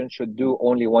surgeon should do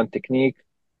only one technique.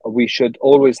 We should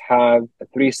always have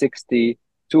 360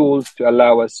 tools to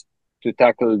allow us to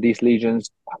tackle these lesions,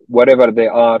 wherever they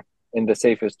are, in the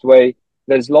safest way.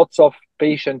 There's lots of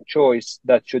patient choice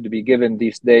that should be given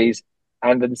these days,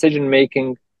 and the decision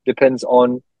making depends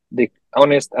on the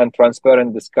honest and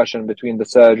transparent discussion between the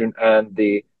surgeon and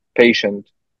the patient.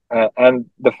 And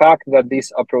the fact that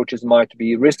these approaches might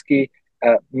be risky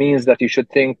means that you should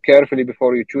think carefully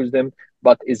before you choose them,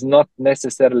 but is not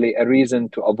necessarily a reason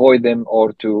to avoid them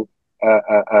or to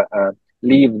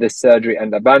leave the surgery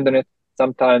and abandon it.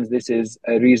 Sometimes this is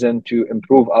a reason to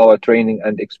improve our training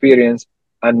and experience,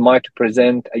 and might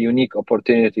present a unique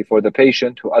opportunity for the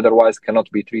patient who otherwise cannot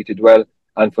be treated well,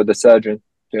 and for the surgeon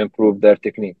to improve their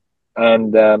technique.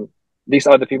 And these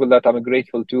are the people that I'm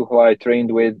grateful to, who I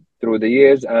trained with through the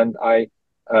years. And I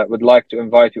would like to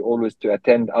invite you always to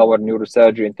attend our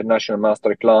Neurosurgery International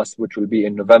Master Class, which will be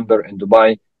in November in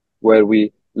Dubai, where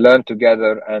we learn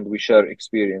together and we share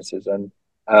experiences. And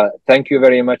thank you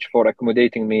very much for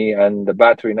accommodating me. And the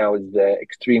battery now is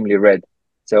extremely red.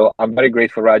 So I'm very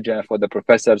grateful, Raja, for the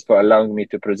professors for allowing me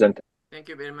to present. Thank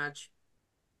you very much,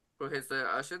 Professor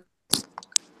Asha.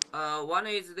 One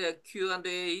is the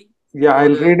Q&A. Yeah,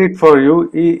 I'll read it for you.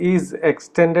 Is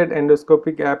extended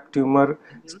endoscopic app tumor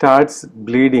starts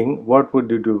bleeding, what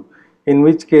would you do? In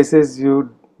which cases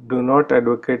you do not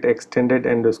advocate extended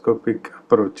endoscopic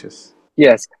approaches?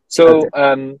 Yes. So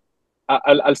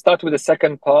I'll start with the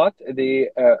second part.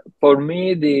 For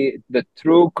me, the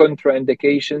true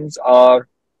contraindications are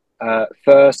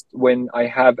first when I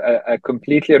have a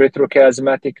completely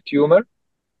retrochiasmatic tumor.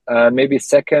 Maybe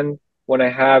second when I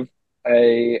have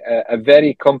a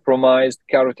very compromised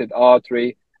carotid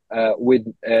artery with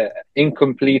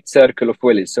incomplete circle of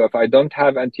Willis. So if I don't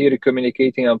have anterior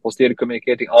communicating and posterior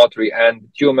communicating artery, and the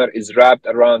tumor is wrapped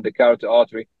around the carotid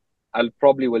artery, I'll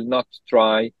probably will not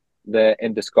try the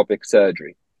endoscopic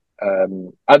surgery.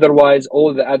 Otherwise,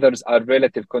 all the others are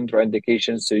relative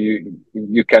contraindications, so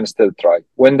you can still try.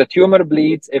 When the tumor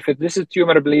bleeds, if this is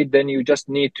tumor bleed, then you just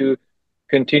need to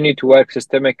continue to work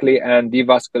systemically and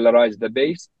devascularize the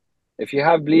base. If you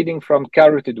have bleeding from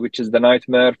carotid, which is the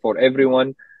nightmare for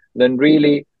everyone, then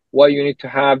really what you need to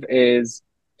have is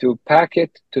to pack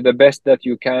it to the best that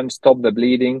you can, stop the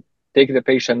bleeding, take the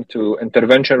patient to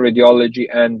intervention radiology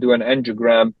and do an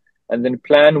angiogram, and then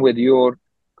plan with your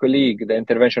colleague, the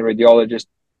intervention radiologist,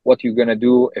 what you're going to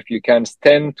do, if you can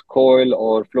stent, coil,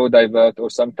 or flow divert, or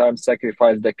sometimes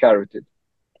sacrifice the carotid,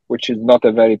 which is not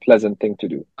a very pleasant thing to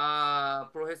do.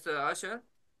 Professor Asha,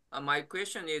 my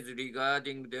question is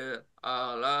regarding the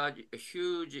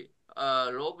huge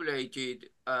lobulated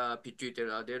pituitary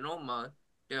adenoma,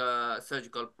 the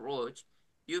surgical approach.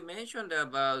 You mentioned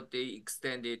about the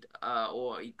extended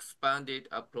or expanded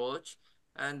approach,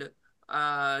 and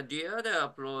the other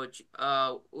approach,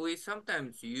 we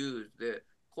sometimes use the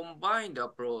combined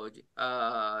approach,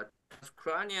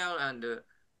 transcranial and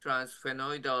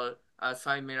transsphenoidal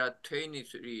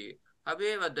simultaneously Have you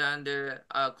ever done the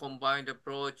combined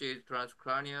approaches,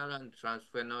 transcranial and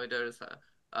transsphenoidal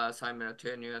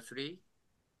simultaneously?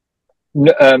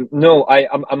 No,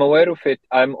 I'm aware of it.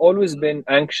 I'm always been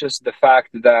anxious the fact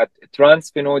that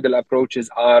transsphenoidal approaches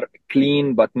are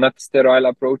clean but not sterile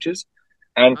approaches,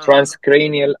 and Uh-huh.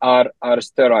 transcranial are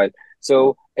sterile.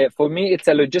 So for me, it's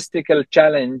a logistical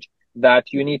challenge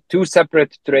that you need two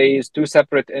separate trays, two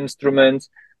separate instruments,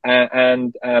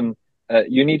 and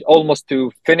you need almost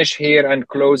to finish here and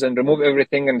close and remove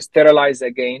everything and sterilize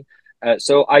again.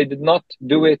 So I did not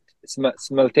do it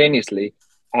simultaneously.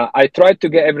 I tried to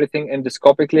get everything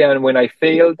endoscopically, and when I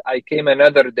failed, I came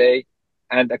another day.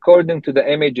 And according to the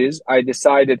images, I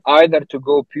decided either to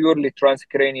go purely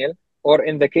transcranial, or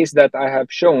in the case that I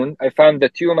have shown, I found the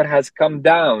tumor has come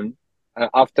down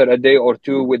after a day or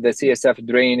two with the CSF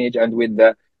drainage and with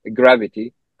the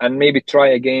gravity, and maybe try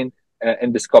again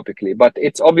endoscopically. But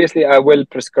it's obviously I will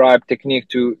prescribe technique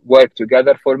to work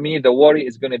together. For me, the worry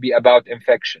is going to be about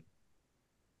infection.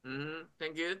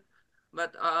 Thank you.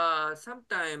 But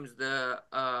sometimes the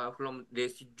from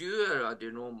residual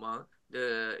adenoma,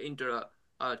 the intra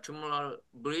tumoral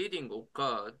bleeding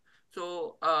occurred.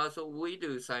 So we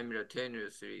do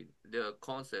simultaneously the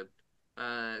concept.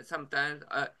 Sometimes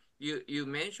you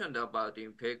mentioned about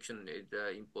infection is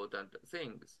the important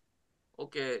things.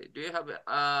 Okay, do you have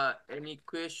any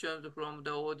questions from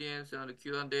the audience on the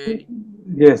Q&A?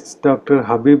 Yes, Dr.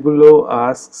 Habibullo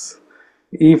asks,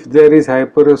 if there is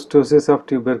hyperostosis of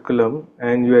tuberculum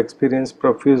and you experience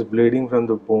profuse bleeding from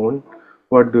the bone,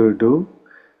 what do you do?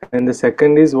 And the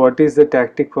second is, what is the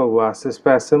tactic for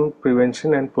vasospasm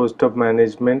prevention and post-op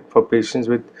management for patients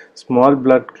with small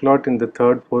blood clot in the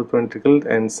third, fourth ventricle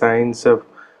and signs of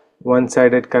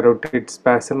one-sided carotid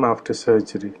spasm after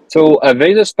surgery? So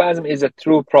vasospasm is a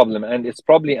true problem, and it's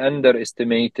probably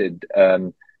underestimated.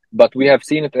 But we have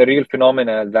seen it a real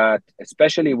phenomena that,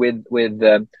 especially with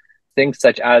things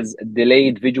such as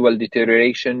delayed visual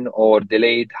deterioration or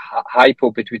delayed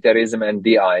hypopituitarism and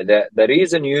DI. The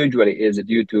reason usually is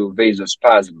due to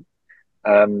vasospasm.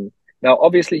 Um, Now,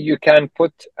 obviously, you can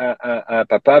put a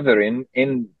papaverin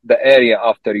in the area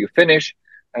after you finish,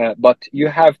 but you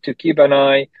have to keep an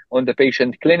eye on the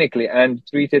patient clinically and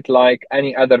treat it like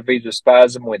any other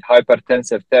vasospasm with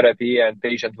hypertensive therapy, and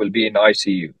patient will be in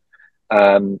ICU.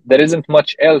 There isn't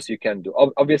much else you can do.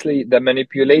 Obviously, the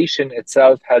manipulation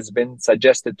itself has been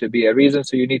suggested to be a reason,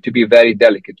 so you need to be very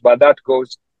delicate. But that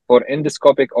goes for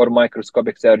endoscopic or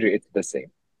microscopic surgery, it's the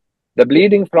same. The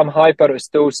bleeding from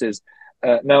hyperostosis.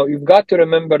 Now, you've got to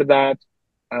remember that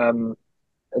um,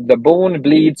 the bone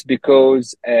bleeds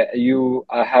because you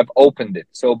have opened it.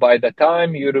 So by the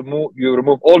time you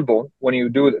remove all bone, when you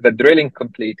do the drilling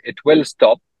complete, it will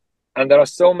stop. And there are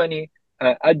so many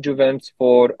adjuvants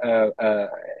for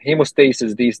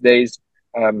hemostasis these days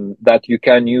that you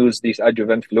can use these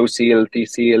adjuvants, FlowSeal,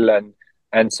 TSeal,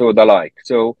 and so the like.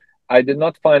 So I did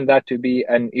not find that to be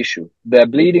an issue. The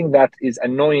bleeding that is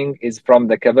annoying is from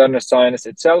the cavernous sinus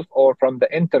itself or from the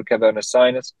intercavernous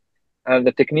sinus. And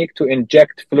the technique to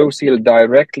inject FlowSeal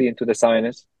directly into the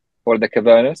sinus for the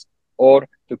cavernous, or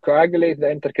to coagulate the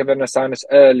intercavernous sinus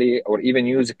early, or even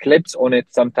use clips on it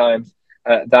sometimes,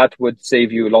 that would save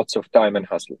you lots of time and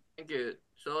hassle. Thank you.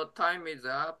 So time is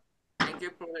up. Thank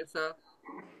you, Professor.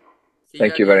 See you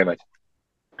Thank you very again. much.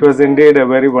 It was indeed a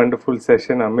very wonderful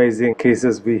session, amazing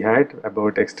cases we had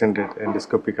about extended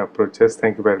endoscopic approaches.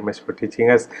 Thank you very much for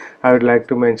teaching us. I would like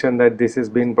to mention that this has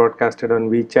been broadcasted on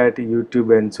WeChat,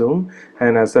 YouTube and Zoom,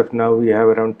 and as of now we have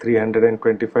around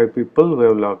 325 people who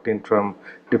have logged in from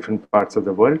different parts of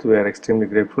the world. We are extremely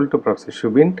grateful to Professor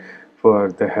Shubin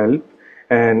for the help.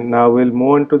 And now we'll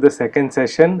move on to the second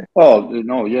session. Oh,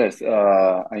 no, yes.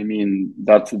 I mean,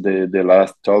 that's the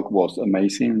last talk was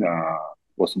amazing.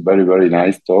 Was a very, very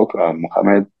nice talk.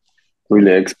 Mohammed,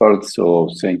 really expert. So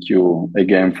thank you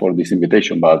again for this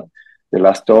invitation. But the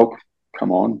last talk,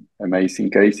 come on, amazing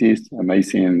cases,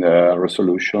 amazing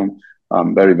resolution.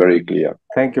 Very, very clear.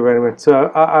 Thank you very much. So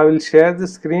I will share the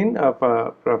screen of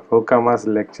Prof. Hokama's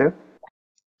lecture.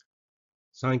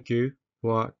 Thank you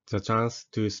for the chance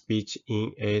to speak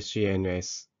in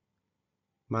ACNS.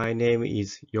 My name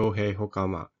is Yohei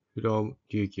Hokama from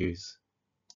Ryukyus.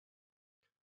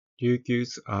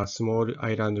 Ryukyus are a small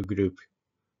island group,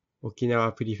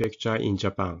 Okinawa Prefecture in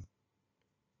Japan.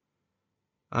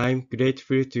 I'm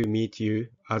grateful to meet you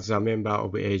as a member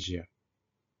of Asia.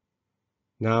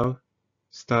 Now,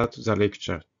 start the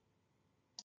lecture.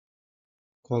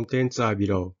 Contents are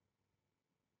below.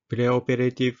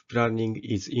 Pre-operative planning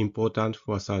is important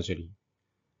for surgery,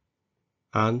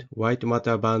 and white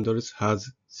matter bundles has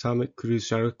some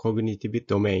crucial cognitive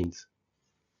domains.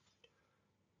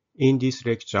 In this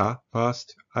lecture,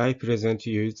 first, I present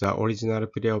you the original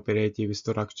preoperative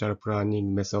structural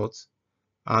planning methods,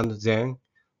 and then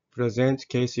present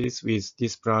cases with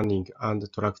this planning and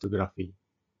tractography.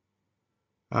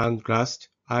 And last,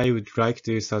 I would like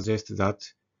to suggest that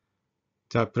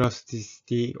the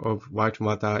plasticity of white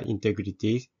matter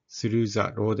integrity through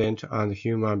the rodent and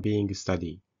human being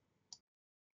study.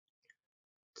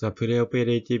 The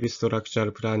preoperative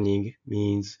structural planning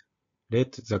means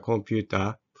let the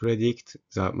computer predict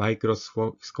the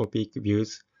microscopic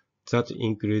views that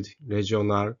include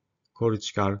regional,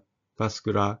 cortical,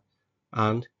 vascular,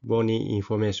 and bony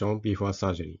information before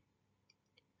surgery.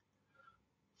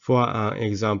 For an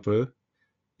example,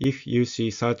 if you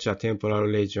see such a temporal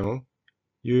lesion,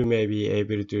 you may be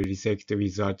able to resect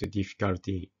without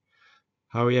difficulty.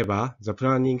 However, the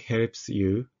planning helps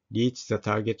you reach the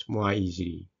target more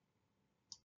easily.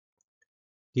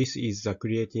 This is the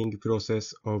creating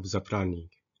process of the planning.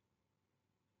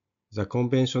 The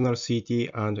conventional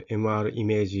CT and MR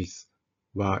images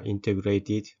were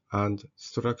integrated and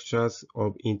structures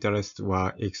of interest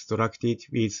were extracted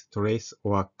with trace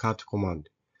or cut command.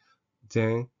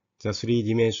 Then, the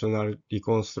three-dimensional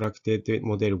reconstructed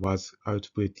model was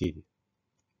outputted.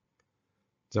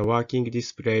 The working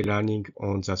display running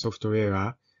on the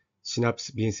software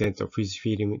Synapse Vincent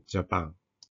Fujifilm Japan.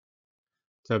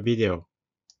 The video.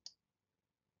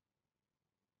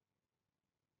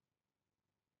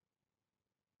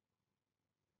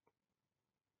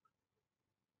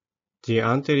 The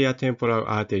anterior temporal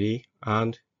artery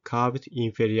and curved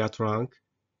inferior trunk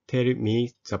tell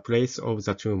me the place of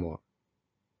the tumor.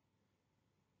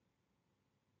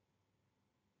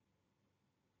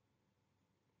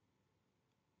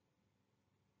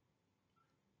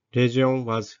 Lesion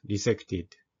was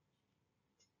resected.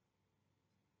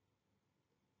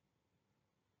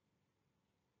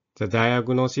 The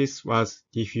diagnosis was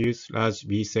diffuse large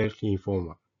B-cell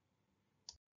lymphoma.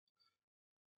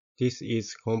 This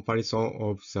is comparison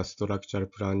of the structural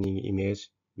planning image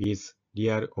with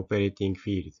real operating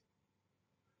field.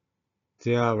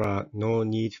 There were no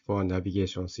need for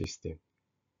navigation system.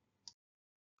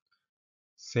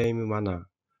 Same manner,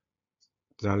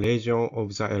 the lesion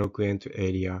of the eloquent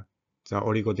area, the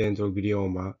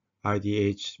oligodendroglioma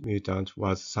IDH mutant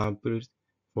was sampled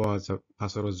for the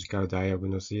pathological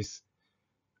diagnosis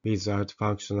without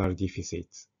functional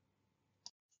deficits.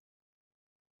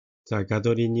 The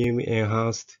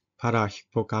gadolinium-enhanced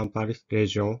parahippocampal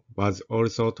lesion was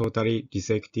also totally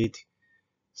resected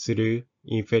through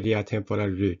inferior temporal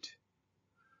route.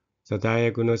 The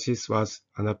diagnosis was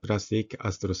anaplastic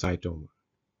astrocytoma.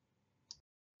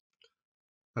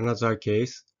 Another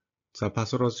case, the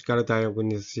pathological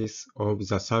diagnosis of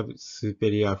the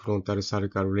subsuperior frontal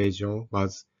sulcal lesion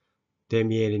was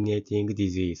demyelinating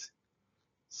disease,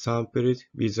 sampled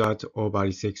without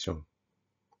over-resection.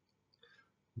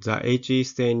 The HE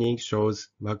staining shows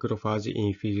macrophage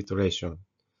infiltration.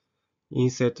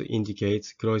 Inset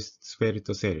indicates closed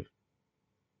cell.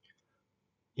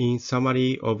 In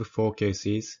summary of 4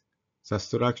 cases, the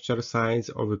structural signs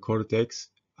of cortex,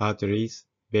 arteries,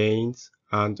 veins,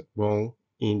 and bone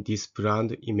in these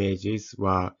planned images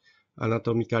were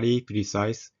anatomically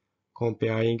precise,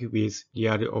 comparing with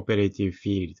real operative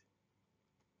field.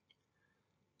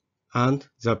 And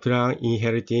the plan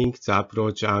inheriting the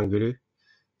approach angle,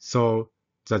 so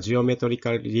the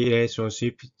geometrical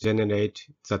relationship generate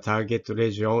the target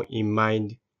region in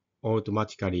mind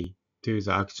automatically to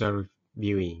the actual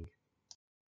viewing.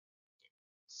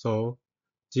 So,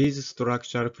 these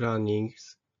structural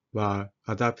plannings were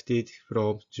adapted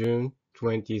from June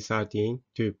 2013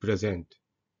 to present.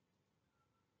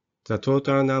 The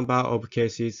total number of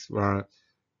cases were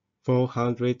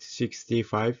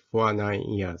 465 for 9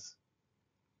 years.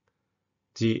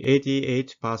 The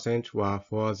 88% were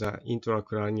for the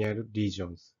intracranial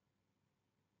lesions.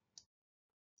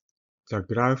 The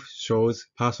graph shows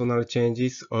personal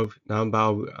changes of number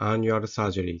of annual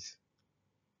surgeries.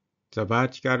 The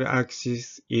vertical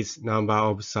axis is number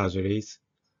of surgeries,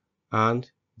 and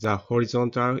the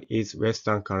horizontal is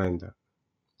Western calendar.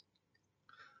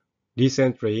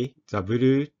 Recently, the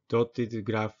blue dotted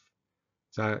graph,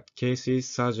 the cases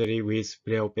surgery with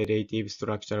preoperative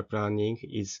structural planning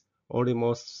is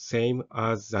almost same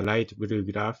as the light blue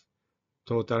graph,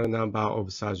 total number of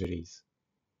surgeries.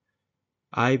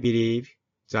 I believe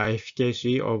the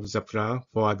efficacy of the plan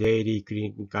for daily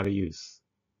clinical use.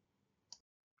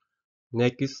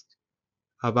 Next,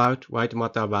 about white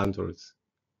matter bundles.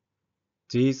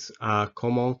 These are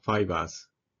common fibers.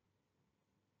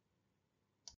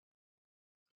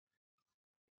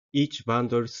 Each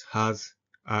bundle has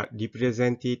a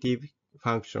representative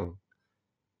function.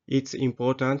 It's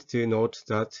important to note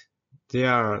that there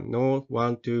are no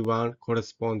one-to-one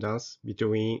correspondence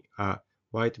between a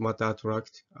white matter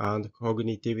tract and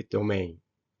cognitive domain.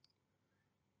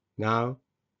 Now,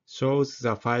 shows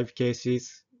the 5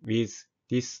 cases with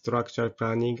this structural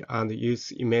planning and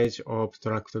use image of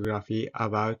tractography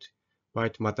about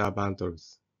white matter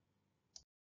bundles.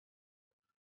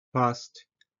 First,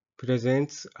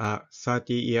 presents a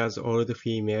 30 years old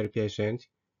female patient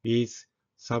with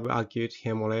subacute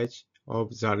hemorrhage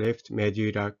of the left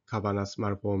medulla cavernous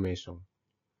malformation.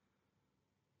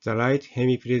 The right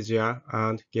hemiplegia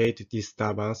and gait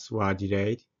disturbance were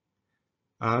delayed,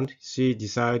 and she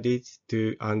decided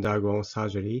to undergo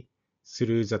surgery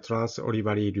through the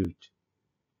transolivary route.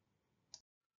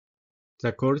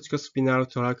 The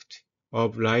corticospinal tract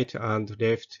of right and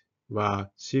left were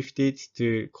shifted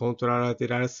to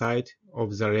contralateral side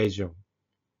of the lesion,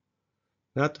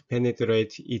 not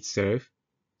penetrate itself,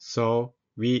 so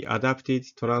we adapted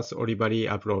transolivary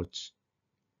approach.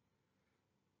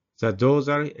 The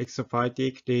dorsal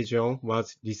exophytic lesion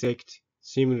was resected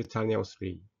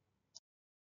simultaneously.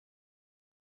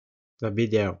 The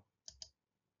video.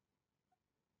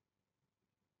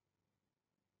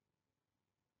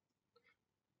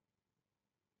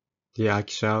 The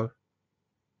axial,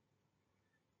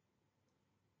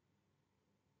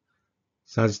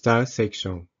 sagittal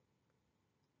section.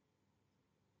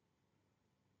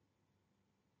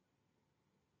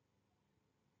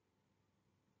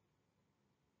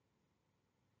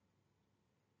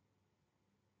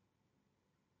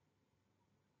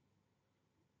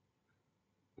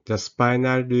 The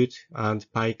spinal root and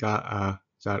pica are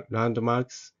the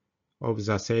landmarks of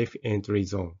the safe entry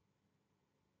zone.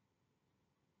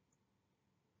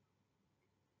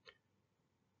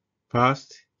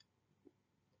 First,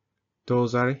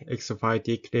 dorsal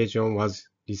exophytic lesion was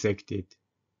resected.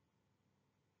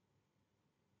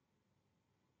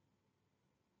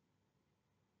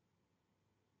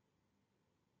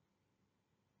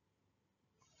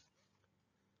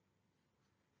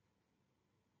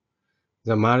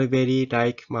 The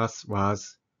mulberry-like mass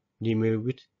was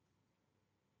removed,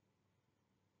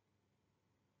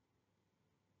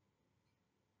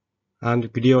 and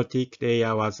gliotic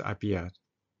layer was appeared.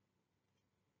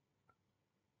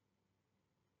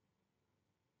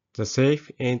 The safe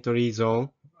entry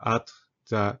zone at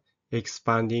the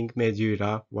expanding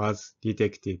medulla was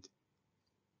detected.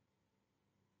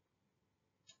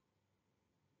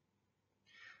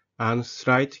 And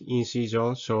slight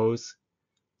incision shows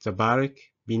the bulk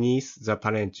beneath the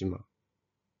parenchyma.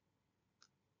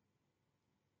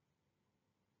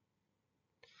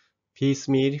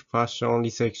 Piecemeal fashion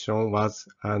resection was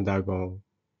undergone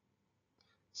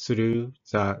through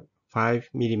the 5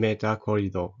 mm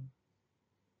corridor.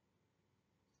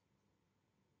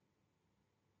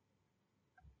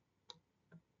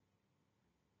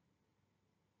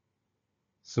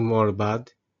 Small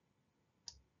bud,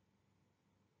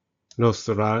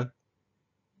 rostral,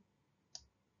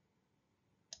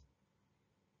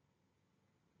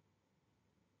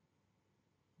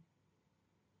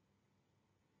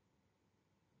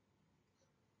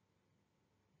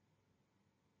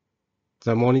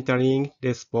 the monitoring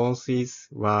responses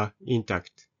were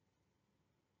intact.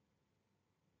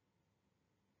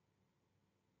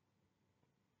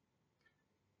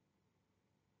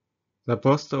 The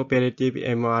post-operative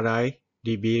MRI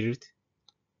revealed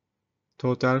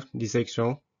total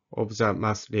resection of the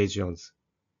mass lesions.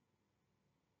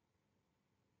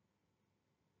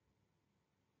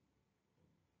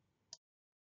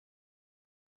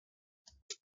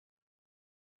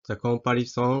 The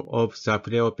comparison of the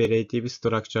preoperative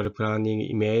structural planning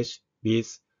image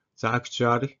with the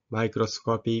actual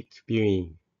microscopic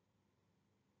viewing.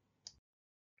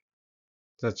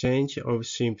 The change of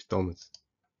symptoms.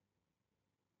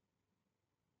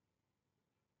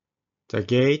 The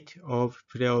gait of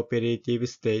preoperative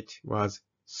state was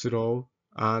slow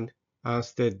and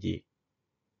unsteady.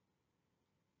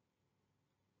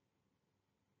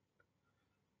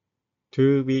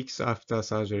 Two weeks after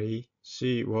surgery,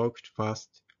 she walked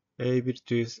fast, able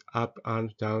to up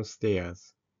and down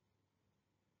stairs.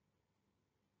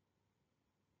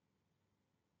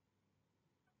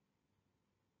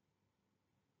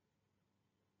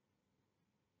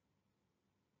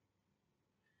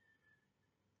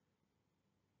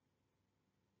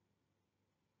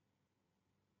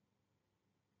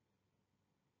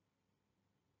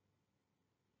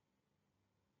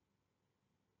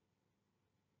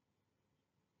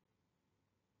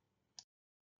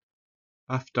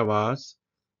 Afterwards,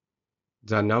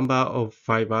 the number of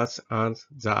fibers and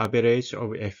the average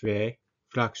of FA,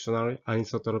 fractional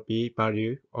anisotropy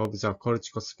value of the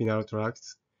corticospinal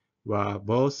tracts, were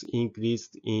both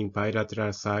increased in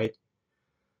bilateral side,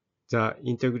 the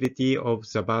integrity of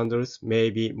the bundles may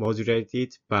be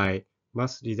modulated by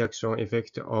mass reduction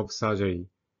effect of surgery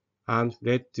and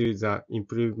led to the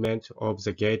improvement of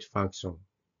the gait function.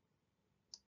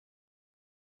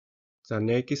 The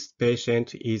next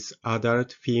patient is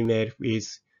adult female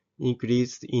with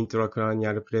increased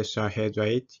intracranial pressure head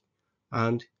rate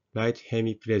and right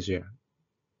hemiplegia.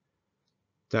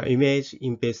 The image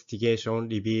investigation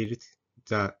revealed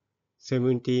the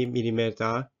 70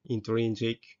 mm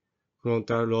intrinsic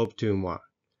frontal lobe tumor,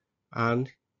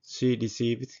 and she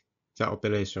received the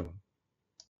operation.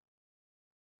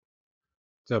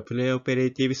 The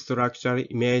preoperative structural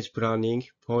image planning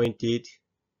pointed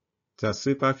the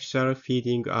superficial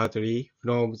feeding artery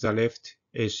from the left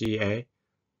ACA,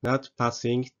 not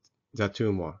passing the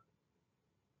tumor.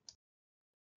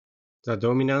 The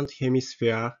dominant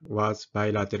hemisphere was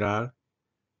bilateral,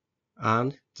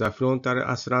 and the frontal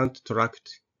afferent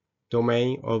tract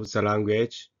domain of the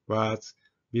language was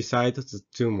beside the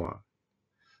tumor.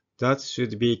 That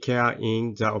should be care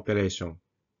in the operation.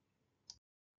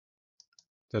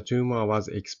 The tumor was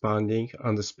expanding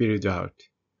and spilled out.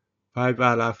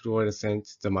 5R fluorescent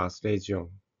the mass region.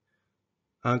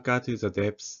 Anchor to the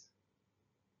depth.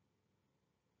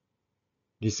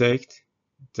 Resect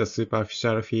the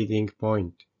superficial feeding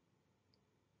point.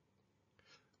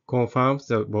 Confirm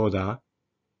the border.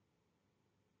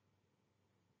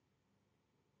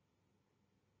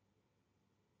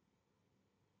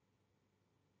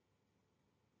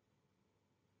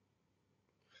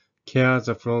 Care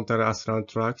the frontal afferent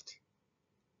tract.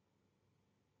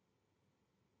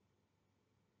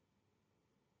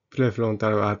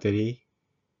 Prefrontal artery.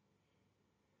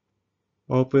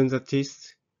 Open the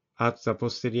teeth at the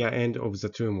posterior end of the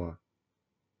tumor.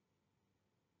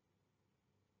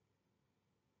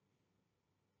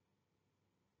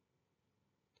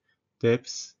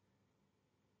 Depth.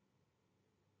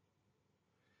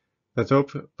 The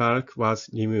top bulk was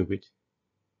removed.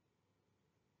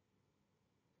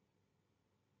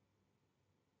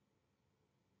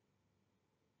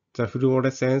 The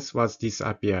fluorescence was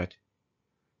disappeared.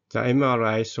 The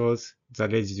MRI shows the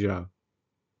residual.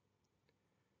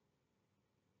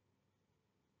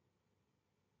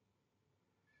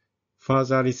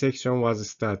 Further resection was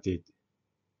started.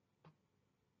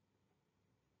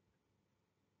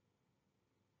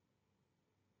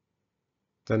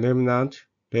 The remnant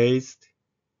raised.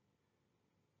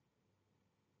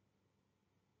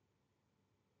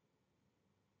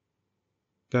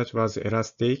 That was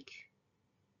elastic.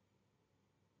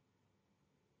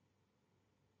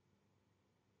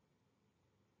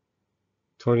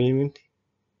 Trimmed.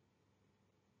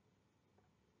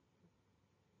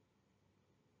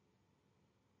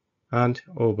 And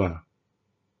over.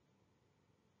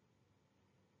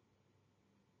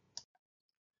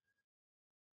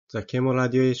 The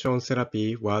chemoradiation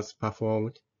therapy was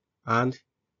performed, and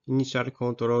initial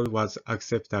control was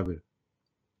acceptable.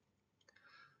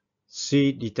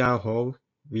 She returned home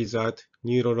without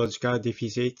neurological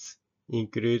deficits,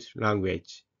 include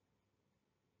language.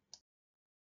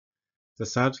 The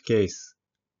third case.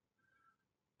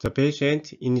 The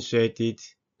patient initiated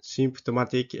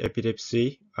symptomatic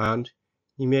epilepsy, and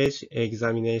image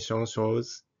examination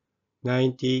shows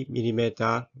 90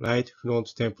 mm right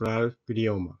front temporal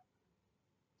glioma.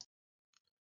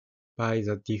 By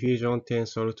the diffusion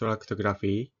tensor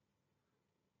tractography,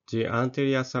 the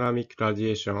anterior thalamic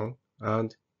radiation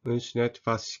and uncinate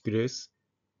fasciculus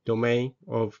domain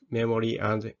of memory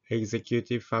and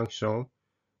executive function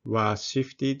were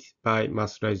shifted by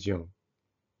mass region.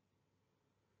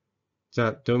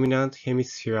 The dominant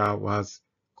hemisphere was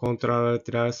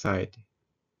contralateral side.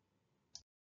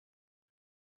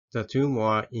 The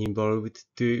tumor involved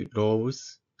two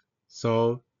lobes,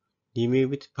 so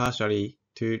removed partially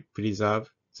to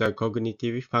preserve the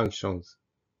cognitive functions.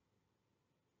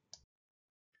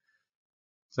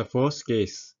 The fourth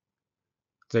case.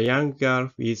 The young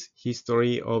girl with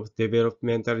history of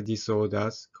developmental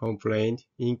disorders complained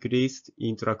increased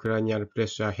intracranial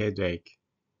pressure headache.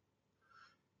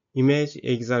 Image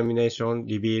examination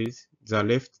revealed the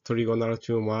left trigonal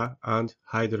tumor and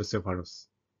hydrocephalus.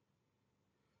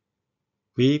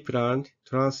 We planned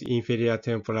transinferior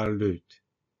temporal route.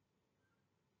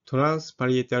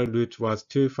 Transparietal route was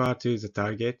too far to the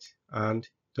target, and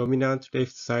dominant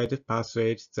left side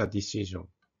persuaded the decision.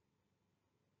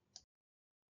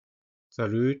 The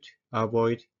route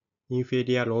avoided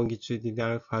inferior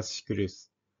longitudinal fasciculus,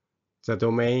 the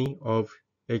domain of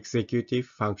executive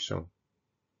function.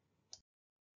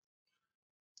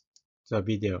 The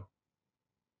video.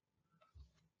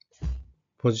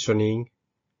 Positioning.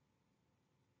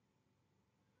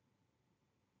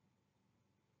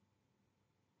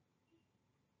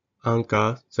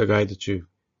 anchor the guide tube.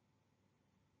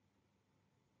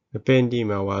 The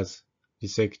ependyma was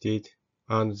resected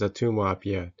and the tumor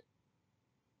appeared.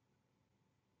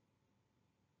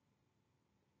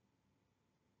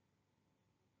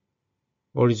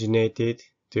 Originated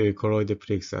to choroid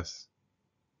plexus.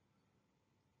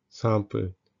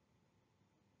 Sample.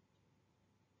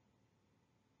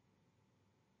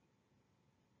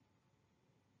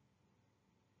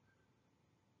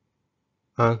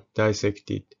 And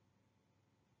dissected.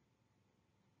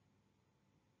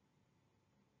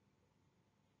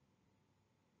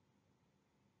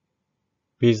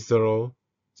 Withdraw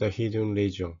the hidden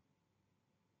lesion.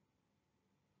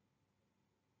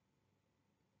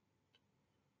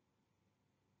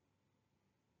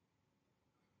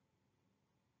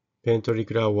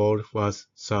 Ventricular wall was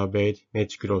surveyed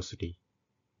meticulously.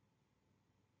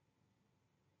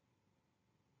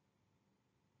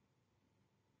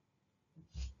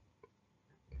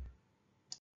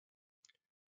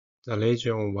 The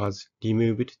lesion was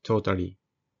removed totally,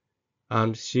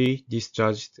 and she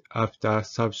discharged after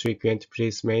subsequent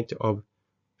placement of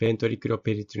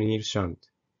ventriculoperitoneal shunt.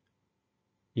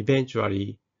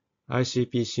 Eventually,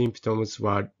 ICP symptoms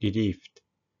were relieved.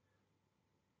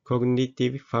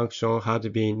 Cognitive function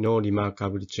had been no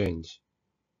remarkable change.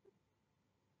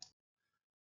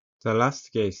 The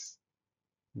last case.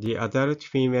 The adult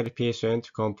female patient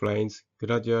complains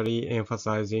gradually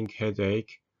emphasizing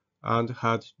headache and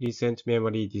had recent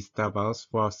memory disturbance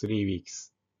for 3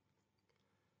 weeks.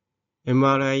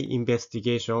 MRI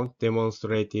investigation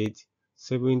demonstrated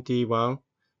 71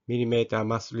 mm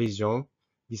mass lesion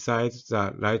besides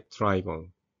the right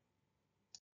trigone.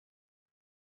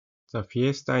 The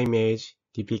Fiesta image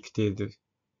depicted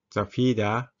the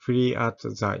feeder free at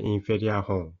the inferior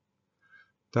horn.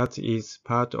 That is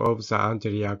part of the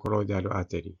anterior choroidal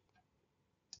artery.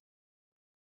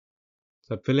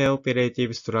 The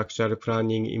preoperative structural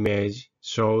planning image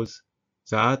shows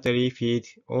the artery feed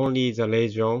only the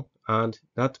lesion and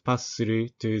not pass through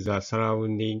to the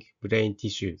surrounding brain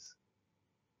tissues.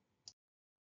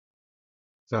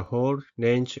 The whole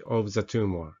range of the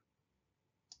tumor.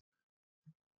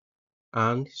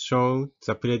 And shown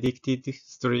the predicted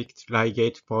strict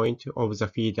ligate point of the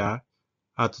feeder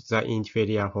at the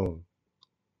inferior horn.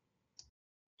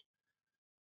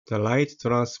 The right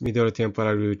transmiddle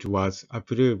temporal route was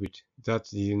approved that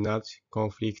did not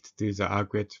conflict to the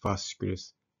arcuate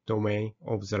fasciculus domain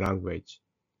of the language.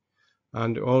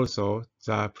 And also,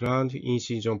 the planned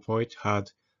incision point had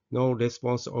no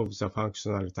response of the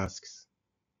functional tasks.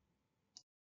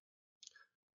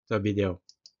 The video.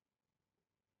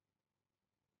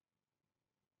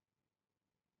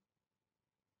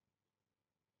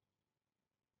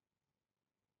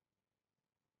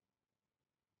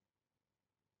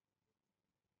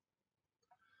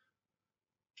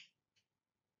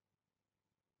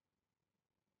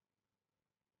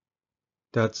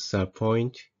 That's the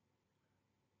point.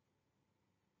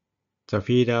 The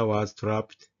feeder was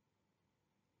trapped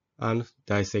and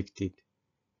dissected.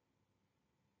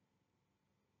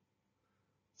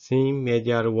 Thin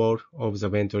medial wall of the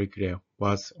ventricle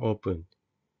was opened,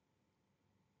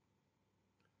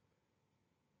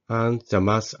 and the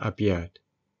mass appeared.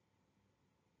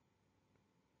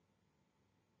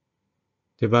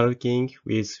 Debulking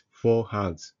with 4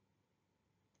 hands.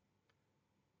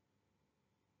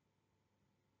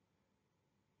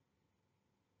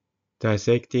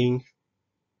 Dissecting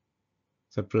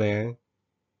the brain.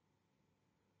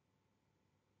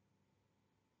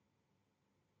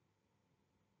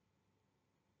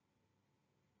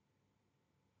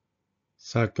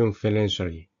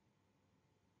 Circumferentially.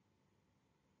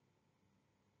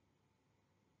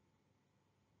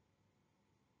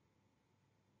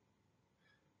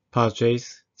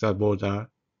 Purchase the border.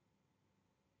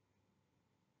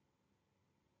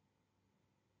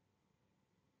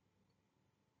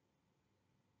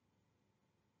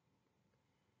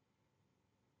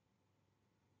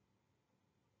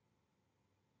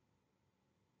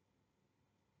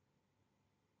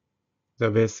 The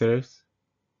vessels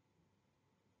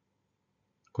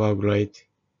coagulate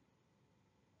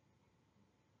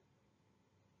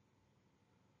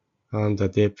and the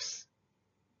depth.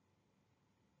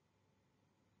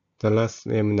 The last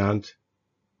remnant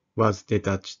was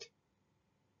detached.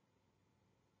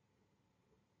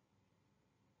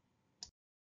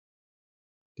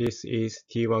 This is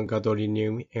T1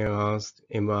 gadolinium enhanced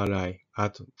MRI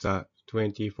at the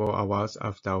 24 hours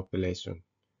after operation.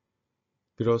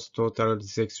 Gross total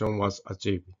resection was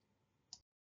achieved.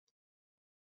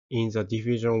 In the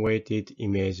diffusion-weighted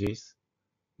images,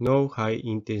 no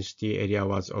high-intensity area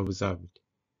was observed.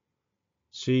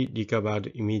 She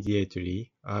recovered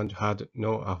immediately and had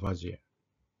no aphasia.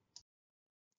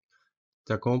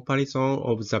 The comparison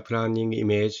of the planning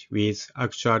image with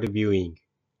actual viewing.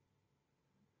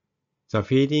 The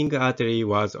feeding artery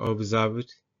was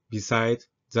observed beside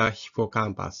the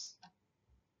hippocampus.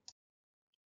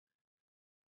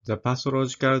 The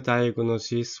pathological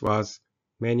diagnosis was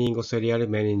meningocecal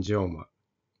meningioma,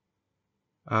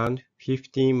 and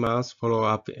 15 months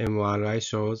follow-up MRI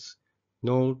shows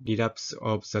no relapse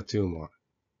of the tumor.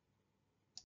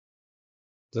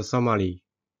 The summary: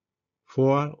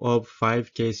 4 of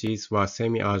 5 cases were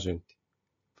semi-urgent,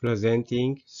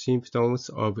 presenting symptoms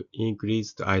of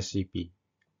increased ICP.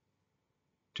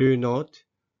 To note,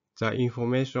 the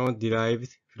information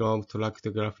derived from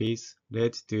tractographies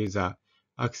led to the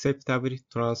acceptable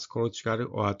transcortical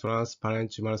or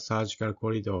transparenchymal surgical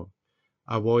corridor,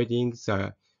 avoiding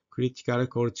the critical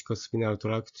corticospinal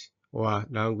tract or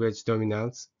language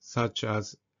dominants such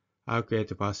as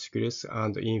arcuate fasciculus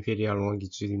and inferior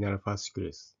longitudinal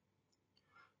fasciculus.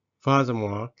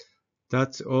 Furthermore,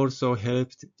 that also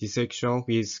helped dissection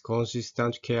with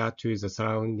consistent care to the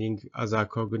surrounding other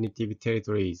cognitive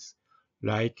territories,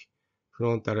 like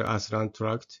frontal ascending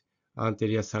tract,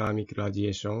 anterior thalamic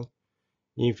radiation,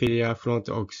 inferior front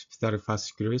occipital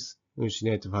fasciculus,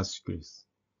 uncinate fasciculus.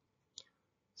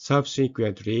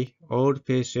 Subsequently, all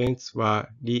patients were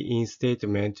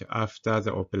reinstatement after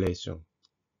the operation.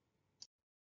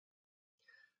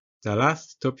 The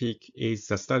last topic is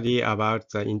the study about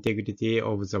the integrity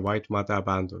of the white matter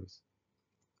bundles.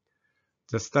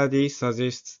 The study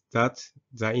suggests that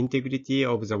the integrity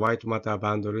of the white matter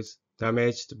bundles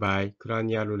damaged by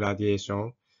cranial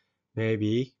radiation may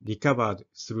be recovered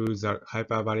through the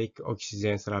hyperbaric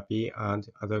oxygen therapy and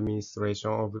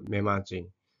administration of memantine,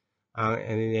 an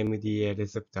NMDA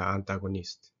receptor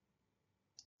antagonist.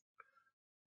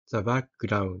 The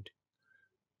background.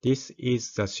 This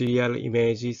is the serial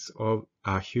images of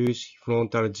a huge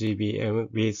frontal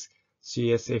GBM with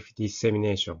CSF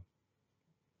dissemination.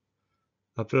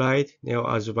 Applied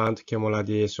neoadjuvant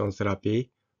chemoradiation therapy,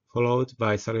 followed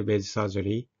by salvage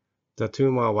surgery, the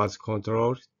tumor was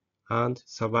controlled and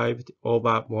survived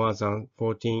over more than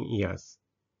 14 years.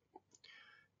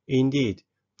 Indeed,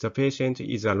 the patient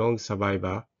is a long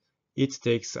survivor. It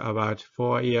takes about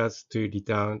 4 years to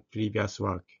return previous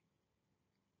work.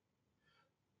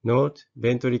 Note,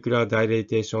 ventricular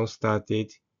dilatation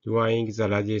started during the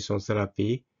radiation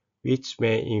therapy, which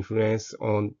may influence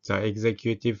on the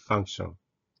executive function.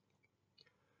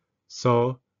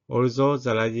 So, although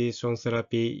the radiation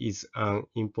therapy is an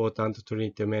important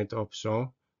treatment option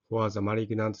for the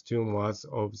malignant tumors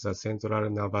of the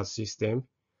central nervous system,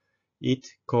 it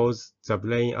caused the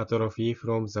brain atrophy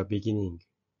from the beginning.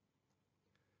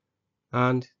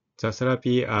 And the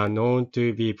therapy are known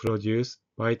to be produce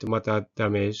white matter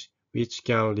damage, which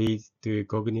can lead to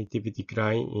cognitive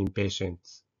decline in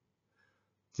patients.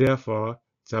 Therefore,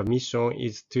 the mission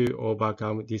is to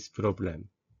overcome this problem.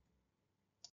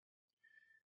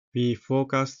 We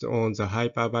focused on the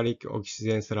hyperbaric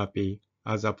oxygen therapy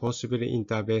as a possible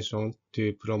intervention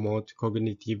to promote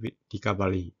cognitive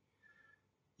recovery.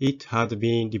 It had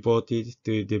been reported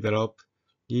to develop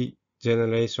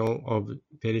regeneration of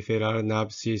peripheral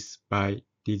nerve sheaths by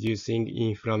reducing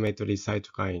inflammatory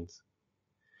cytokines.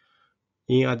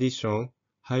 In addition,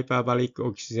 hyperbaric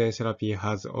oxygen therapy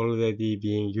has already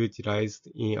been utilized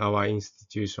in our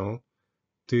institution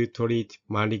to treat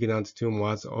malignant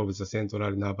tumors of the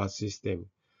central nervous system,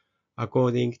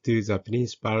 according to the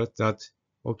principle that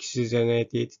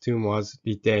oxygenated tumors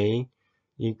retain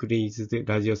increased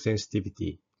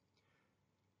radiosensitivity.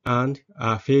 And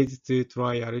a phase 2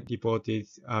 trial reported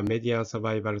a median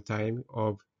survival time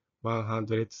of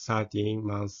 113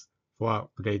 months for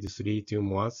grade 3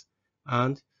 tumors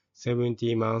and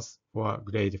 70 months for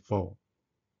grade 4.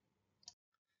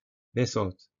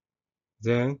 Method.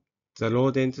 Then, the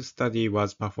rodent study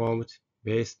was performed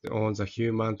based on the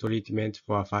human treatment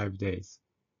for 5 days.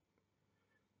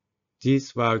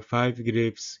 These were 5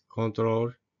 groups: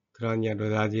 control, cranial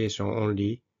radiation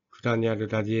only, cranial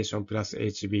radiation plus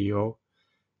HBO,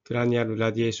 cranial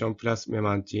radiation plus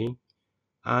memantine,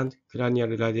 and cranial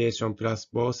radiation plus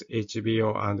both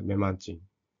HBO and memantine.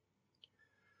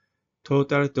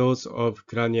 Total dose of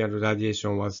cranial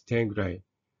radiation was 10 gray,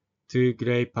 2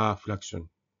 gray per fraction.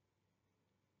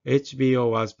 HBO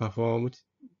was performed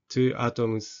 2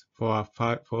 atoms for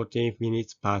 14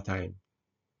 minutes per time.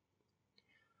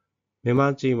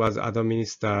 Memantine was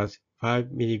administered 5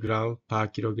 mg per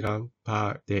kilogram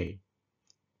per day.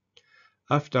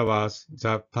 Afterwards,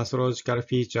 the pathological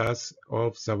features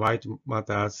of the white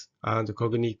matters and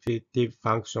cognitive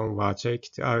function were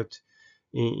checked out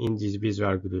in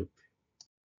individual group.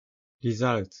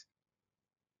 Results.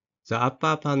 The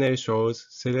upper panel shows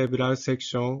cerebral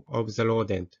section of the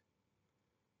rodent.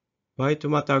 White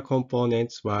matter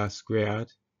components were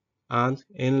squared and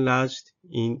enlarged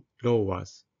in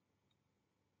lowers.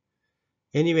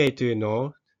 Any way to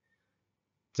know,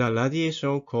 the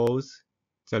radiation caused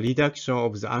the reduction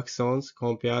of the axons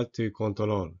compared to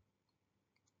control.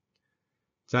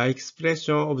 The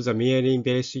expression of the myelin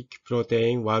basic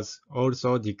protein was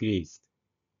also decreased.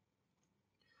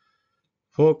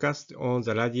 Focused on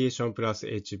the radiation plus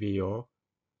HBO,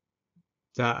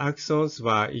 the axons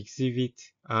were exhibited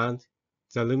and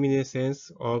the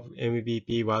luminescence of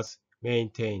MVP was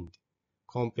maintained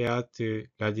compared to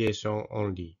radiation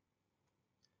only.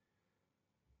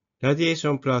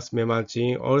 Radiation plus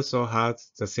memantine also had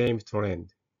the same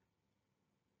trend.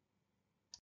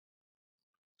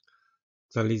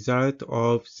 The result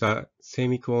of the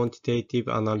semi-quantitative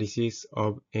analysis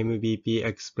of MVP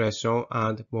expression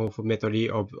and morphometry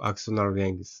of axonal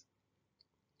length.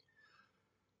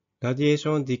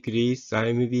 Radiation decreased the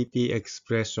MVP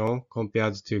expression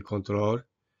compared to control.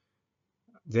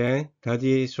 Then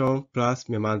radiation plus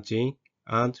memantine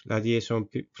and radiation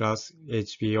plus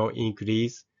HBO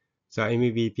increased the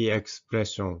MVP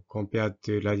expression compared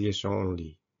to radiation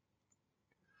only.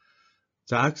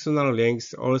 The axonal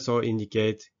length also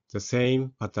indicate the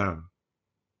same pattern.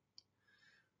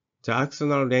 The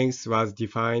axonal length was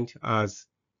defined as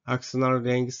axonal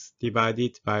length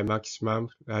divided by maximum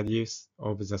radius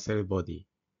of the cell body.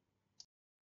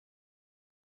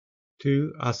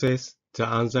 To assess the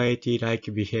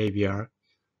anxiety-like behavior,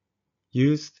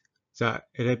 used the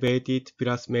elevated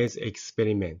plasmase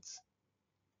experiments.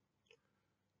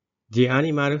 The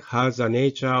animal has a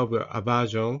nature of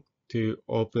aversion to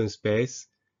open space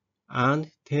and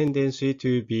tendency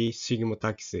to be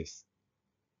sigmotaxis.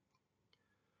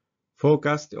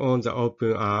 Focused on the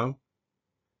open arm,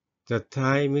 the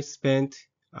time spent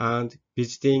and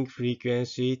visiting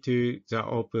frequency to the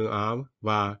open arm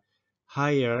were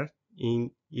higher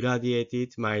in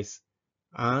irradiated mice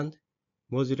and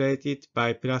modulated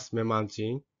by plus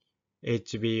memantine,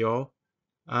 HBO,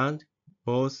 and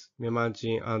both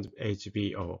memantine and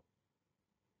HBO.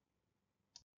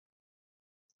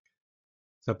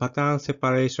 The pattern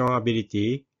separation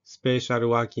ability, spatial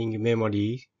working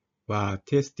memory were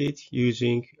tested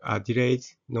using a delayed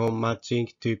non-matching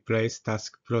to place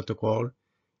task protocol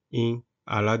in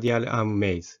a radial arm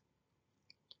maze,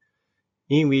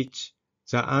 in which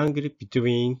the angle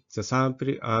between the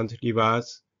sample and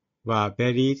rivers were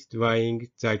varied during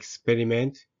the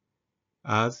experiment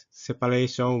as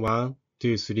separation 1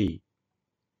 to 3.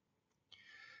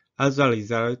 As a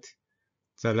result,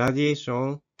 the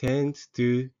radiation tends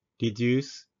to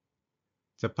reduce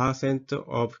the percent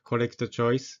of correct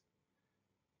choice,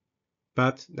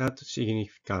 but not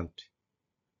significant.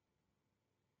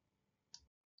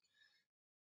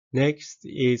 Next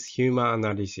is human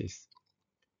analysis.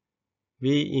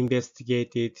 We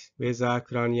investigated whether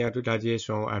cranial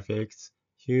radiation affects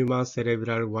human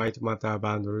cerebral white matter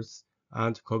bundles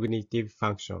and cognitive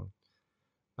function,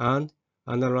 and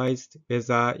analyzed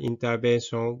whether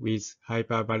intervention with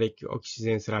hyperbaric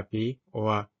oxygen therapy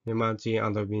or memantine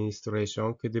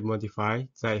administration could modify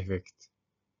the effect.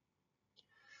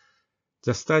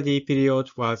 The study period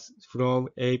was from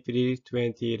April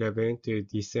 2011 to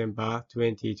December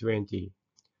 2020,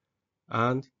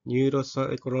 and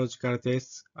neuropsychological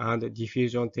tests and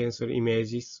diffusion tensor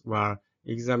images were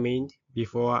examined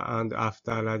before and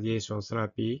after radiation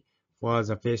therapy for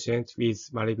the patient with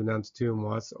malignant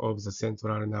tumors of the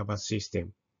central nervous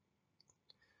system.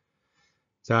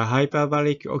 The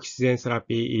hyperbaric oxygen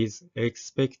therapy is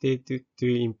expected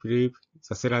to improve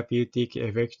the therapeutic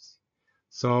effect,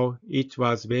 so it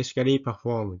was basically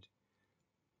performed,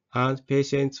 and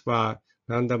patients were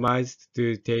randomized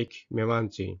to take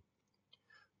memantine,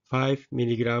 5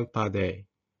 mg per day.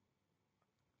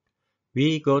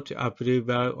 We got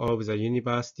approval of the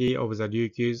University of the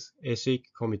Ryukyu's ethics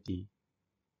committee.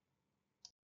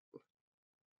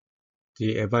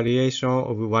 The evaluation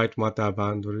of white matter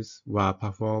bundles were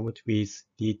performed with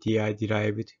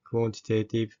DTI-derived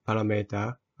quantitative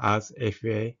parameters as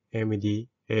FA, MD,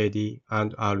 AD,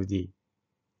 and RD.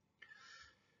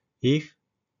 If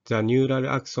the neural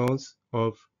axons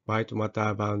of white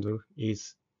matter bundle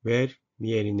is well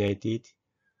myelinated,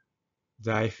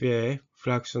 the FA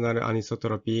fractional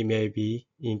anisotropy may be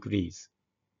increased,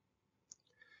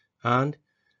 and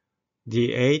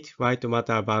the 8 white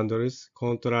matter bundles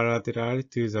contralateral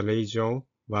to the lesion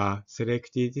were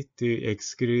selected to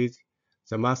exclude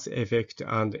the mass effect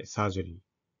and surgery.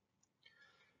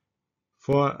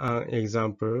 For an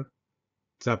example,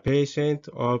 the patient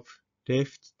of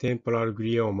left temporal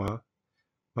glioma,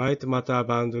 white matter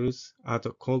bundles at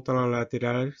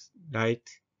contralateral right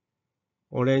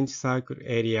orange circle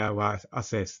area were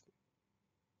assessed.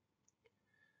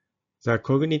 The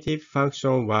cognitive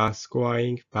function was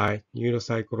scoring by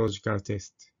neuropsychological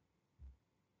test.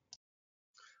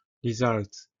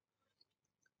 Results.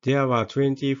 There were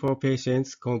 24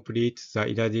 patients complete the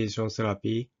irradiation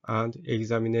therapy and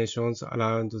examinations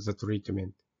around the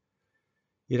treatment.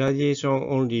 Irradiation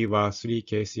only were 3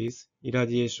 cases,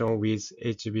 irradiation with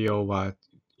HBO were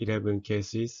 11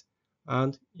 cases,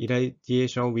 and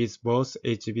irradiation with both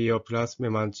HBO plus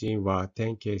memantine were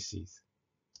 10 cases.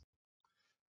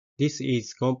 This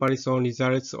is comparison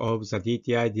results of the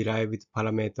DTI-derived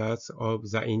parameters of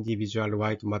the individual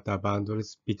white matter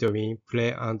bundles between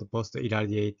pre- and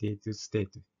post-irradiated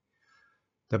state.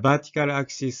 The vertical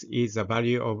axis is the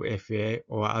value of FA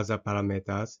or other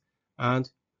parameters, and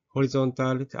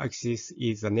horizontal axis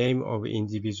is the name of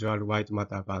individual white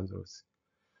matter bundles.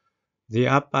 The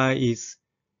upper is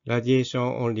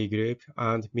radiation-only group,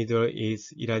 and middle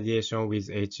is irradiation with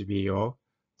HBO.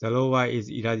 The lower is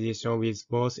irradiation with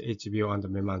both HBO and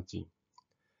memantine.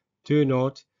 To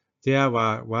note, there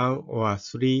were 1 or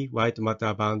 3 white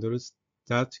matter bundles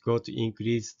that got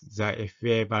increased the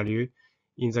FA value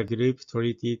in the group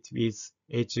treated with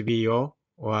HBO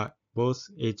or both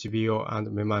HBO and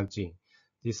memantine,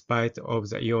 despite of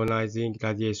the ionizing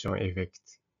radiation effect.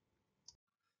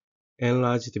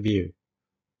 Enlarged view.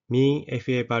 Mean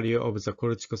FA value of the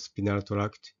corticospinal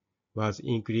tract was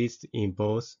increased in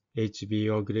both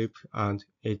HBO group and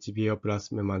HBO plus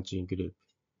memantine group.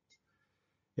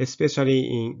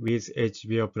 Especially with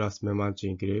HBO plus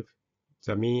memantine group,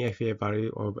 the mean FA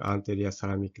value of anterior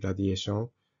thalamic radiation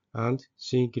and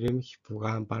cingulum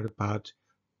hippocampal part,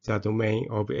 the domain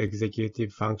of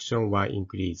executive function, were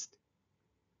increased.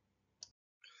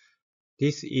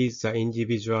 This is the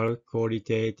individual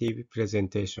qualitative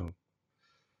presentation.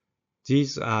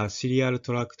 These are serial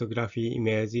tractography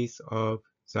images of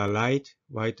the right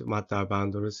white matter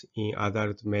bundles in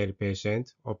adult male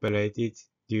patient operated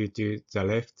due to the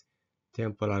left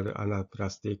temporal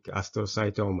anaplastic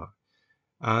astrocytoma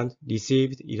and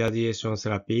received irradiation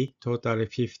therapy, total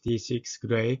 56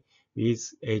 gray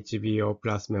with HBO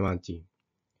plus memantine.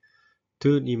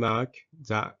 To remark,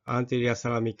 the anterior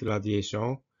thalamic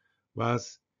radiation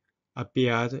was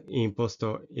appeared in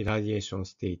post-irradiation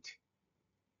state.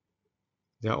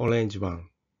 The orange one.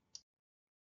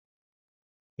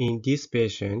 In this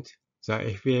patient,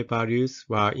 the FA values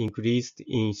were increased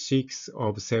in 6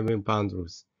 of 7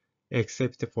 bundles,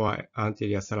 except for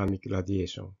anterior thalamic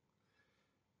radiation.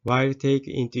 While take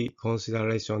into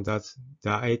consideration that the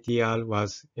ATR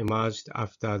was emerged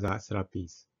after the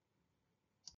therapies.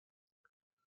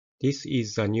 This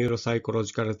is the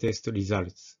neuropsychological test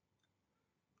results.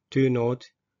 To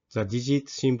note, the digit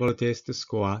symbol test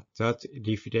score that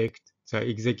reflect the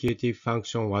executive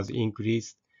function was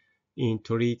increased in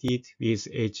treated with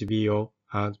HBO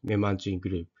and memantine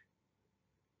group.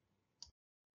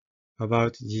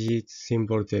 About digit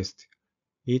symbol test.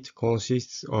 It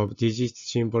consists of digit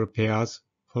symbol pairs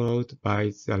followed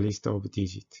by the list of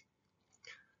digits.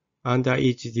 Under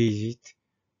each digit,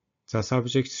 the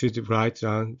subject should write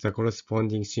down the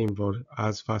corresponding symbol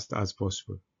as fast as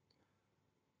possible.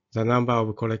 The number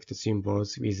of correct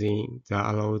symbols within the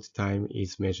allowed time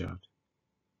is measured.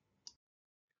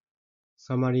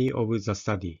 Summary of the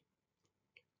study.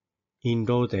 In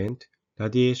rodent,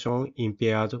 radiation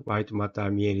impaired white matter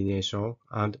myelination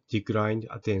and declined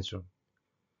attention.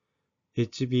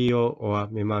 HBO or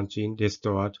memantine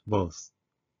restored both.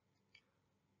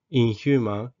 In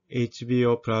human,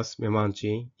 HBO plus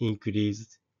memantine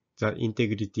increased the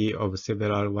integrity of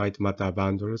several white matter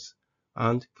bundles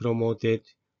and promoted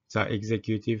the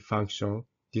executive function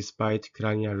despite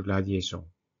cranial radiation.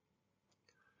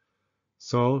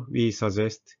 So we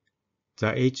suggest the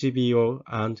HBO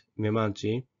and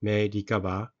memantine may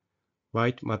recover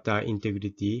white matter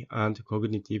integrity and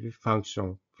cognitive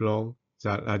function from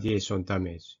the radiation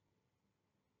damage.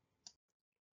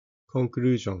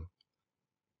 Conclusion.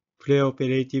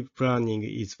 Pre-operative planning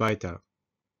is vital.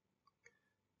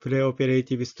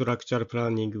 Pre-operative structural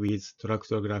planning with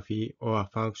tractography or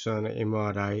functional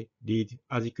MRI lead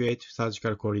adequate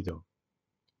surgical corridor.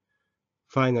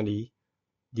 Finally,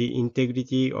 the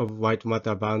integrity of white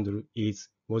matter bundle is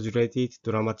modulated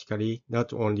dramatically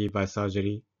not only by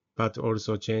surgery, but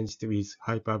also changed with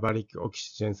hyperbaric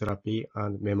oxygen therapy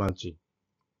and memantine.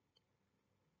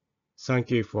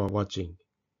 Thank you for watching.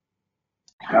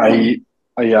 I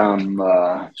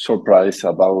am surprised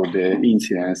about the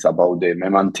incidence about the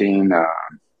memantine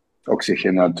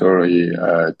oxygenatory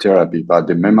therapy. But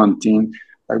the memantine,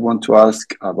 I want to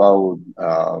ask about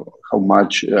how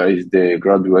much is the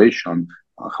graduation,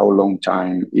 how long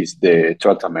time is the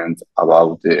treatment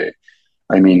about the,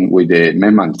 I mean, with the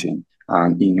memantine,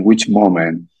 and in which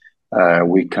moment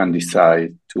we can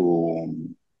decide to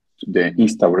the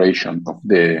instauration of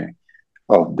the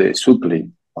supply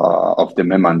of the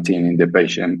memantine in the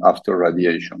patient after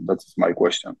radiation. That's my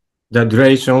question. The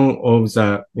duration of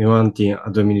the memantine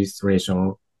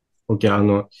administration. Okay,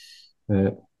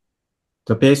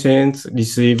 the patients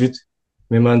received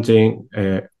memantine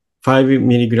 5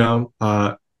 milligram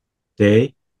per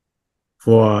day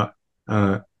for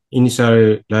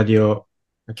initial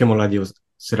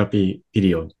chemoradiotherapy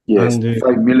period. Yes, And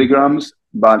 5 milligrams.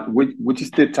 But which is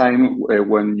the time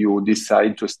when you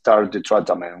decide to start the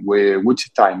treatment? Which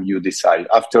time you decide?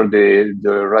 After the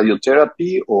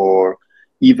radiotherapy, or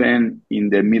even in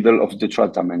the middle of the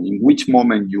treatment? In which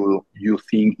moment you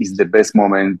think is the best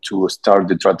moment to start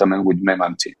the treatment with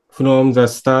memantine? from the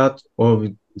start of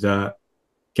the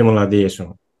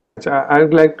chemoradiation. I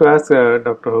would like to ask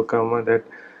Dr. Hokama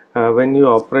that when you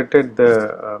operated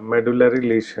the medullary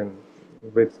lesion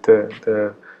with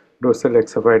the dorsal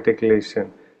exophytic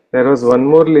lesion, there was one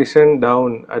more lesion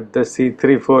down at the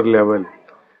C3-4 level.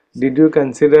 Did you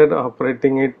consider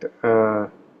operating it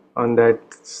on that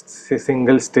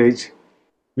single stage?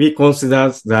 We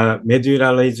considered the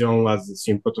medullary lesion was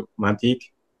symptomatic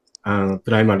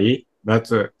primarily, but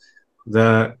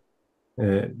the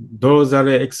dorsal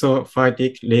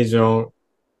exophytic lesion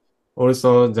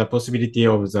also the possibility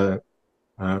of the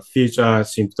future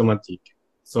symptomatic.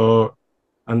 So,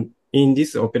 and in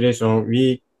this operation,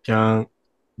 we can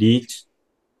reach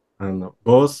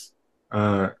both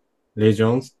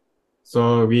lesions.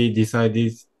 So we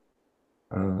decided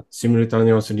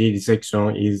simultaneously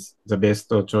resection is the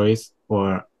best choice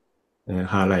for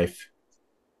her life.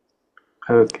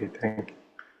 Okay, thank you.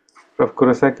 Prof.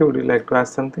 Kurosaki, would you like to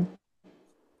ask something?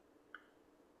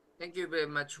 Thank you very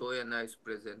much for your nice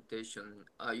presentation.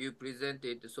 You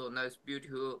presented so nice,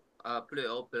 beautiful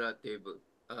pre-operative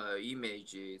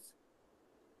images.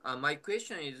 My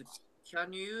question is,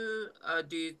 can you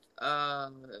this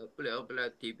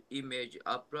pre-operative image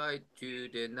apply to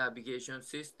the navigation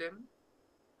system?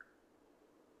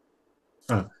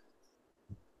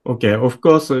 Okay, of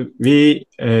course, we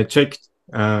checked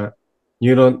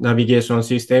neural navigation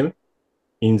system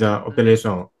in the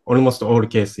operation, almost all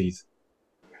cases.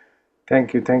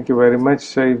 Thank you very much.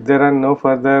 So if there are no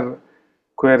further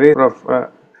queries, Prof.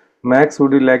 Max,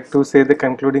 would you like to say the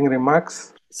concluding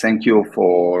remarks? Thank you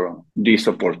for this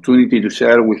opportunity to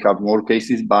share. We have more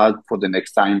cases, but for the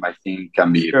next time, I think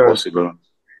can be possible.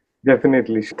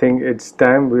 Definitely. I think it's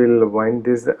time we'll wind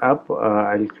this up.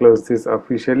 I'll close this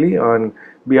officially. On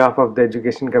behalf of the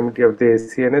Education Committee of the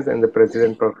ACNS and the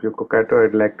President, Prof. Yuko Kato,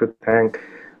 I'd like to thank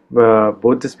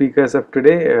both the speakers of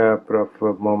today, Prof.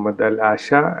 Mohammad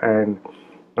Al-Asha and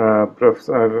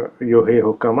Professor Yohei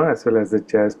Hokama, as well as the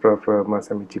chairs, Prof.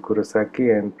 Masamichi Kurosaki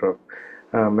and Prof.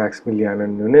 Maximiliano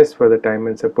Nunes, for the time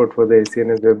and support for the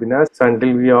ACNS webinars. So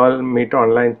until we all meet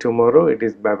online tomorrow, it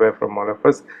is bye-bye from all of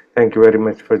us. Thank you very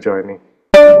much for joining.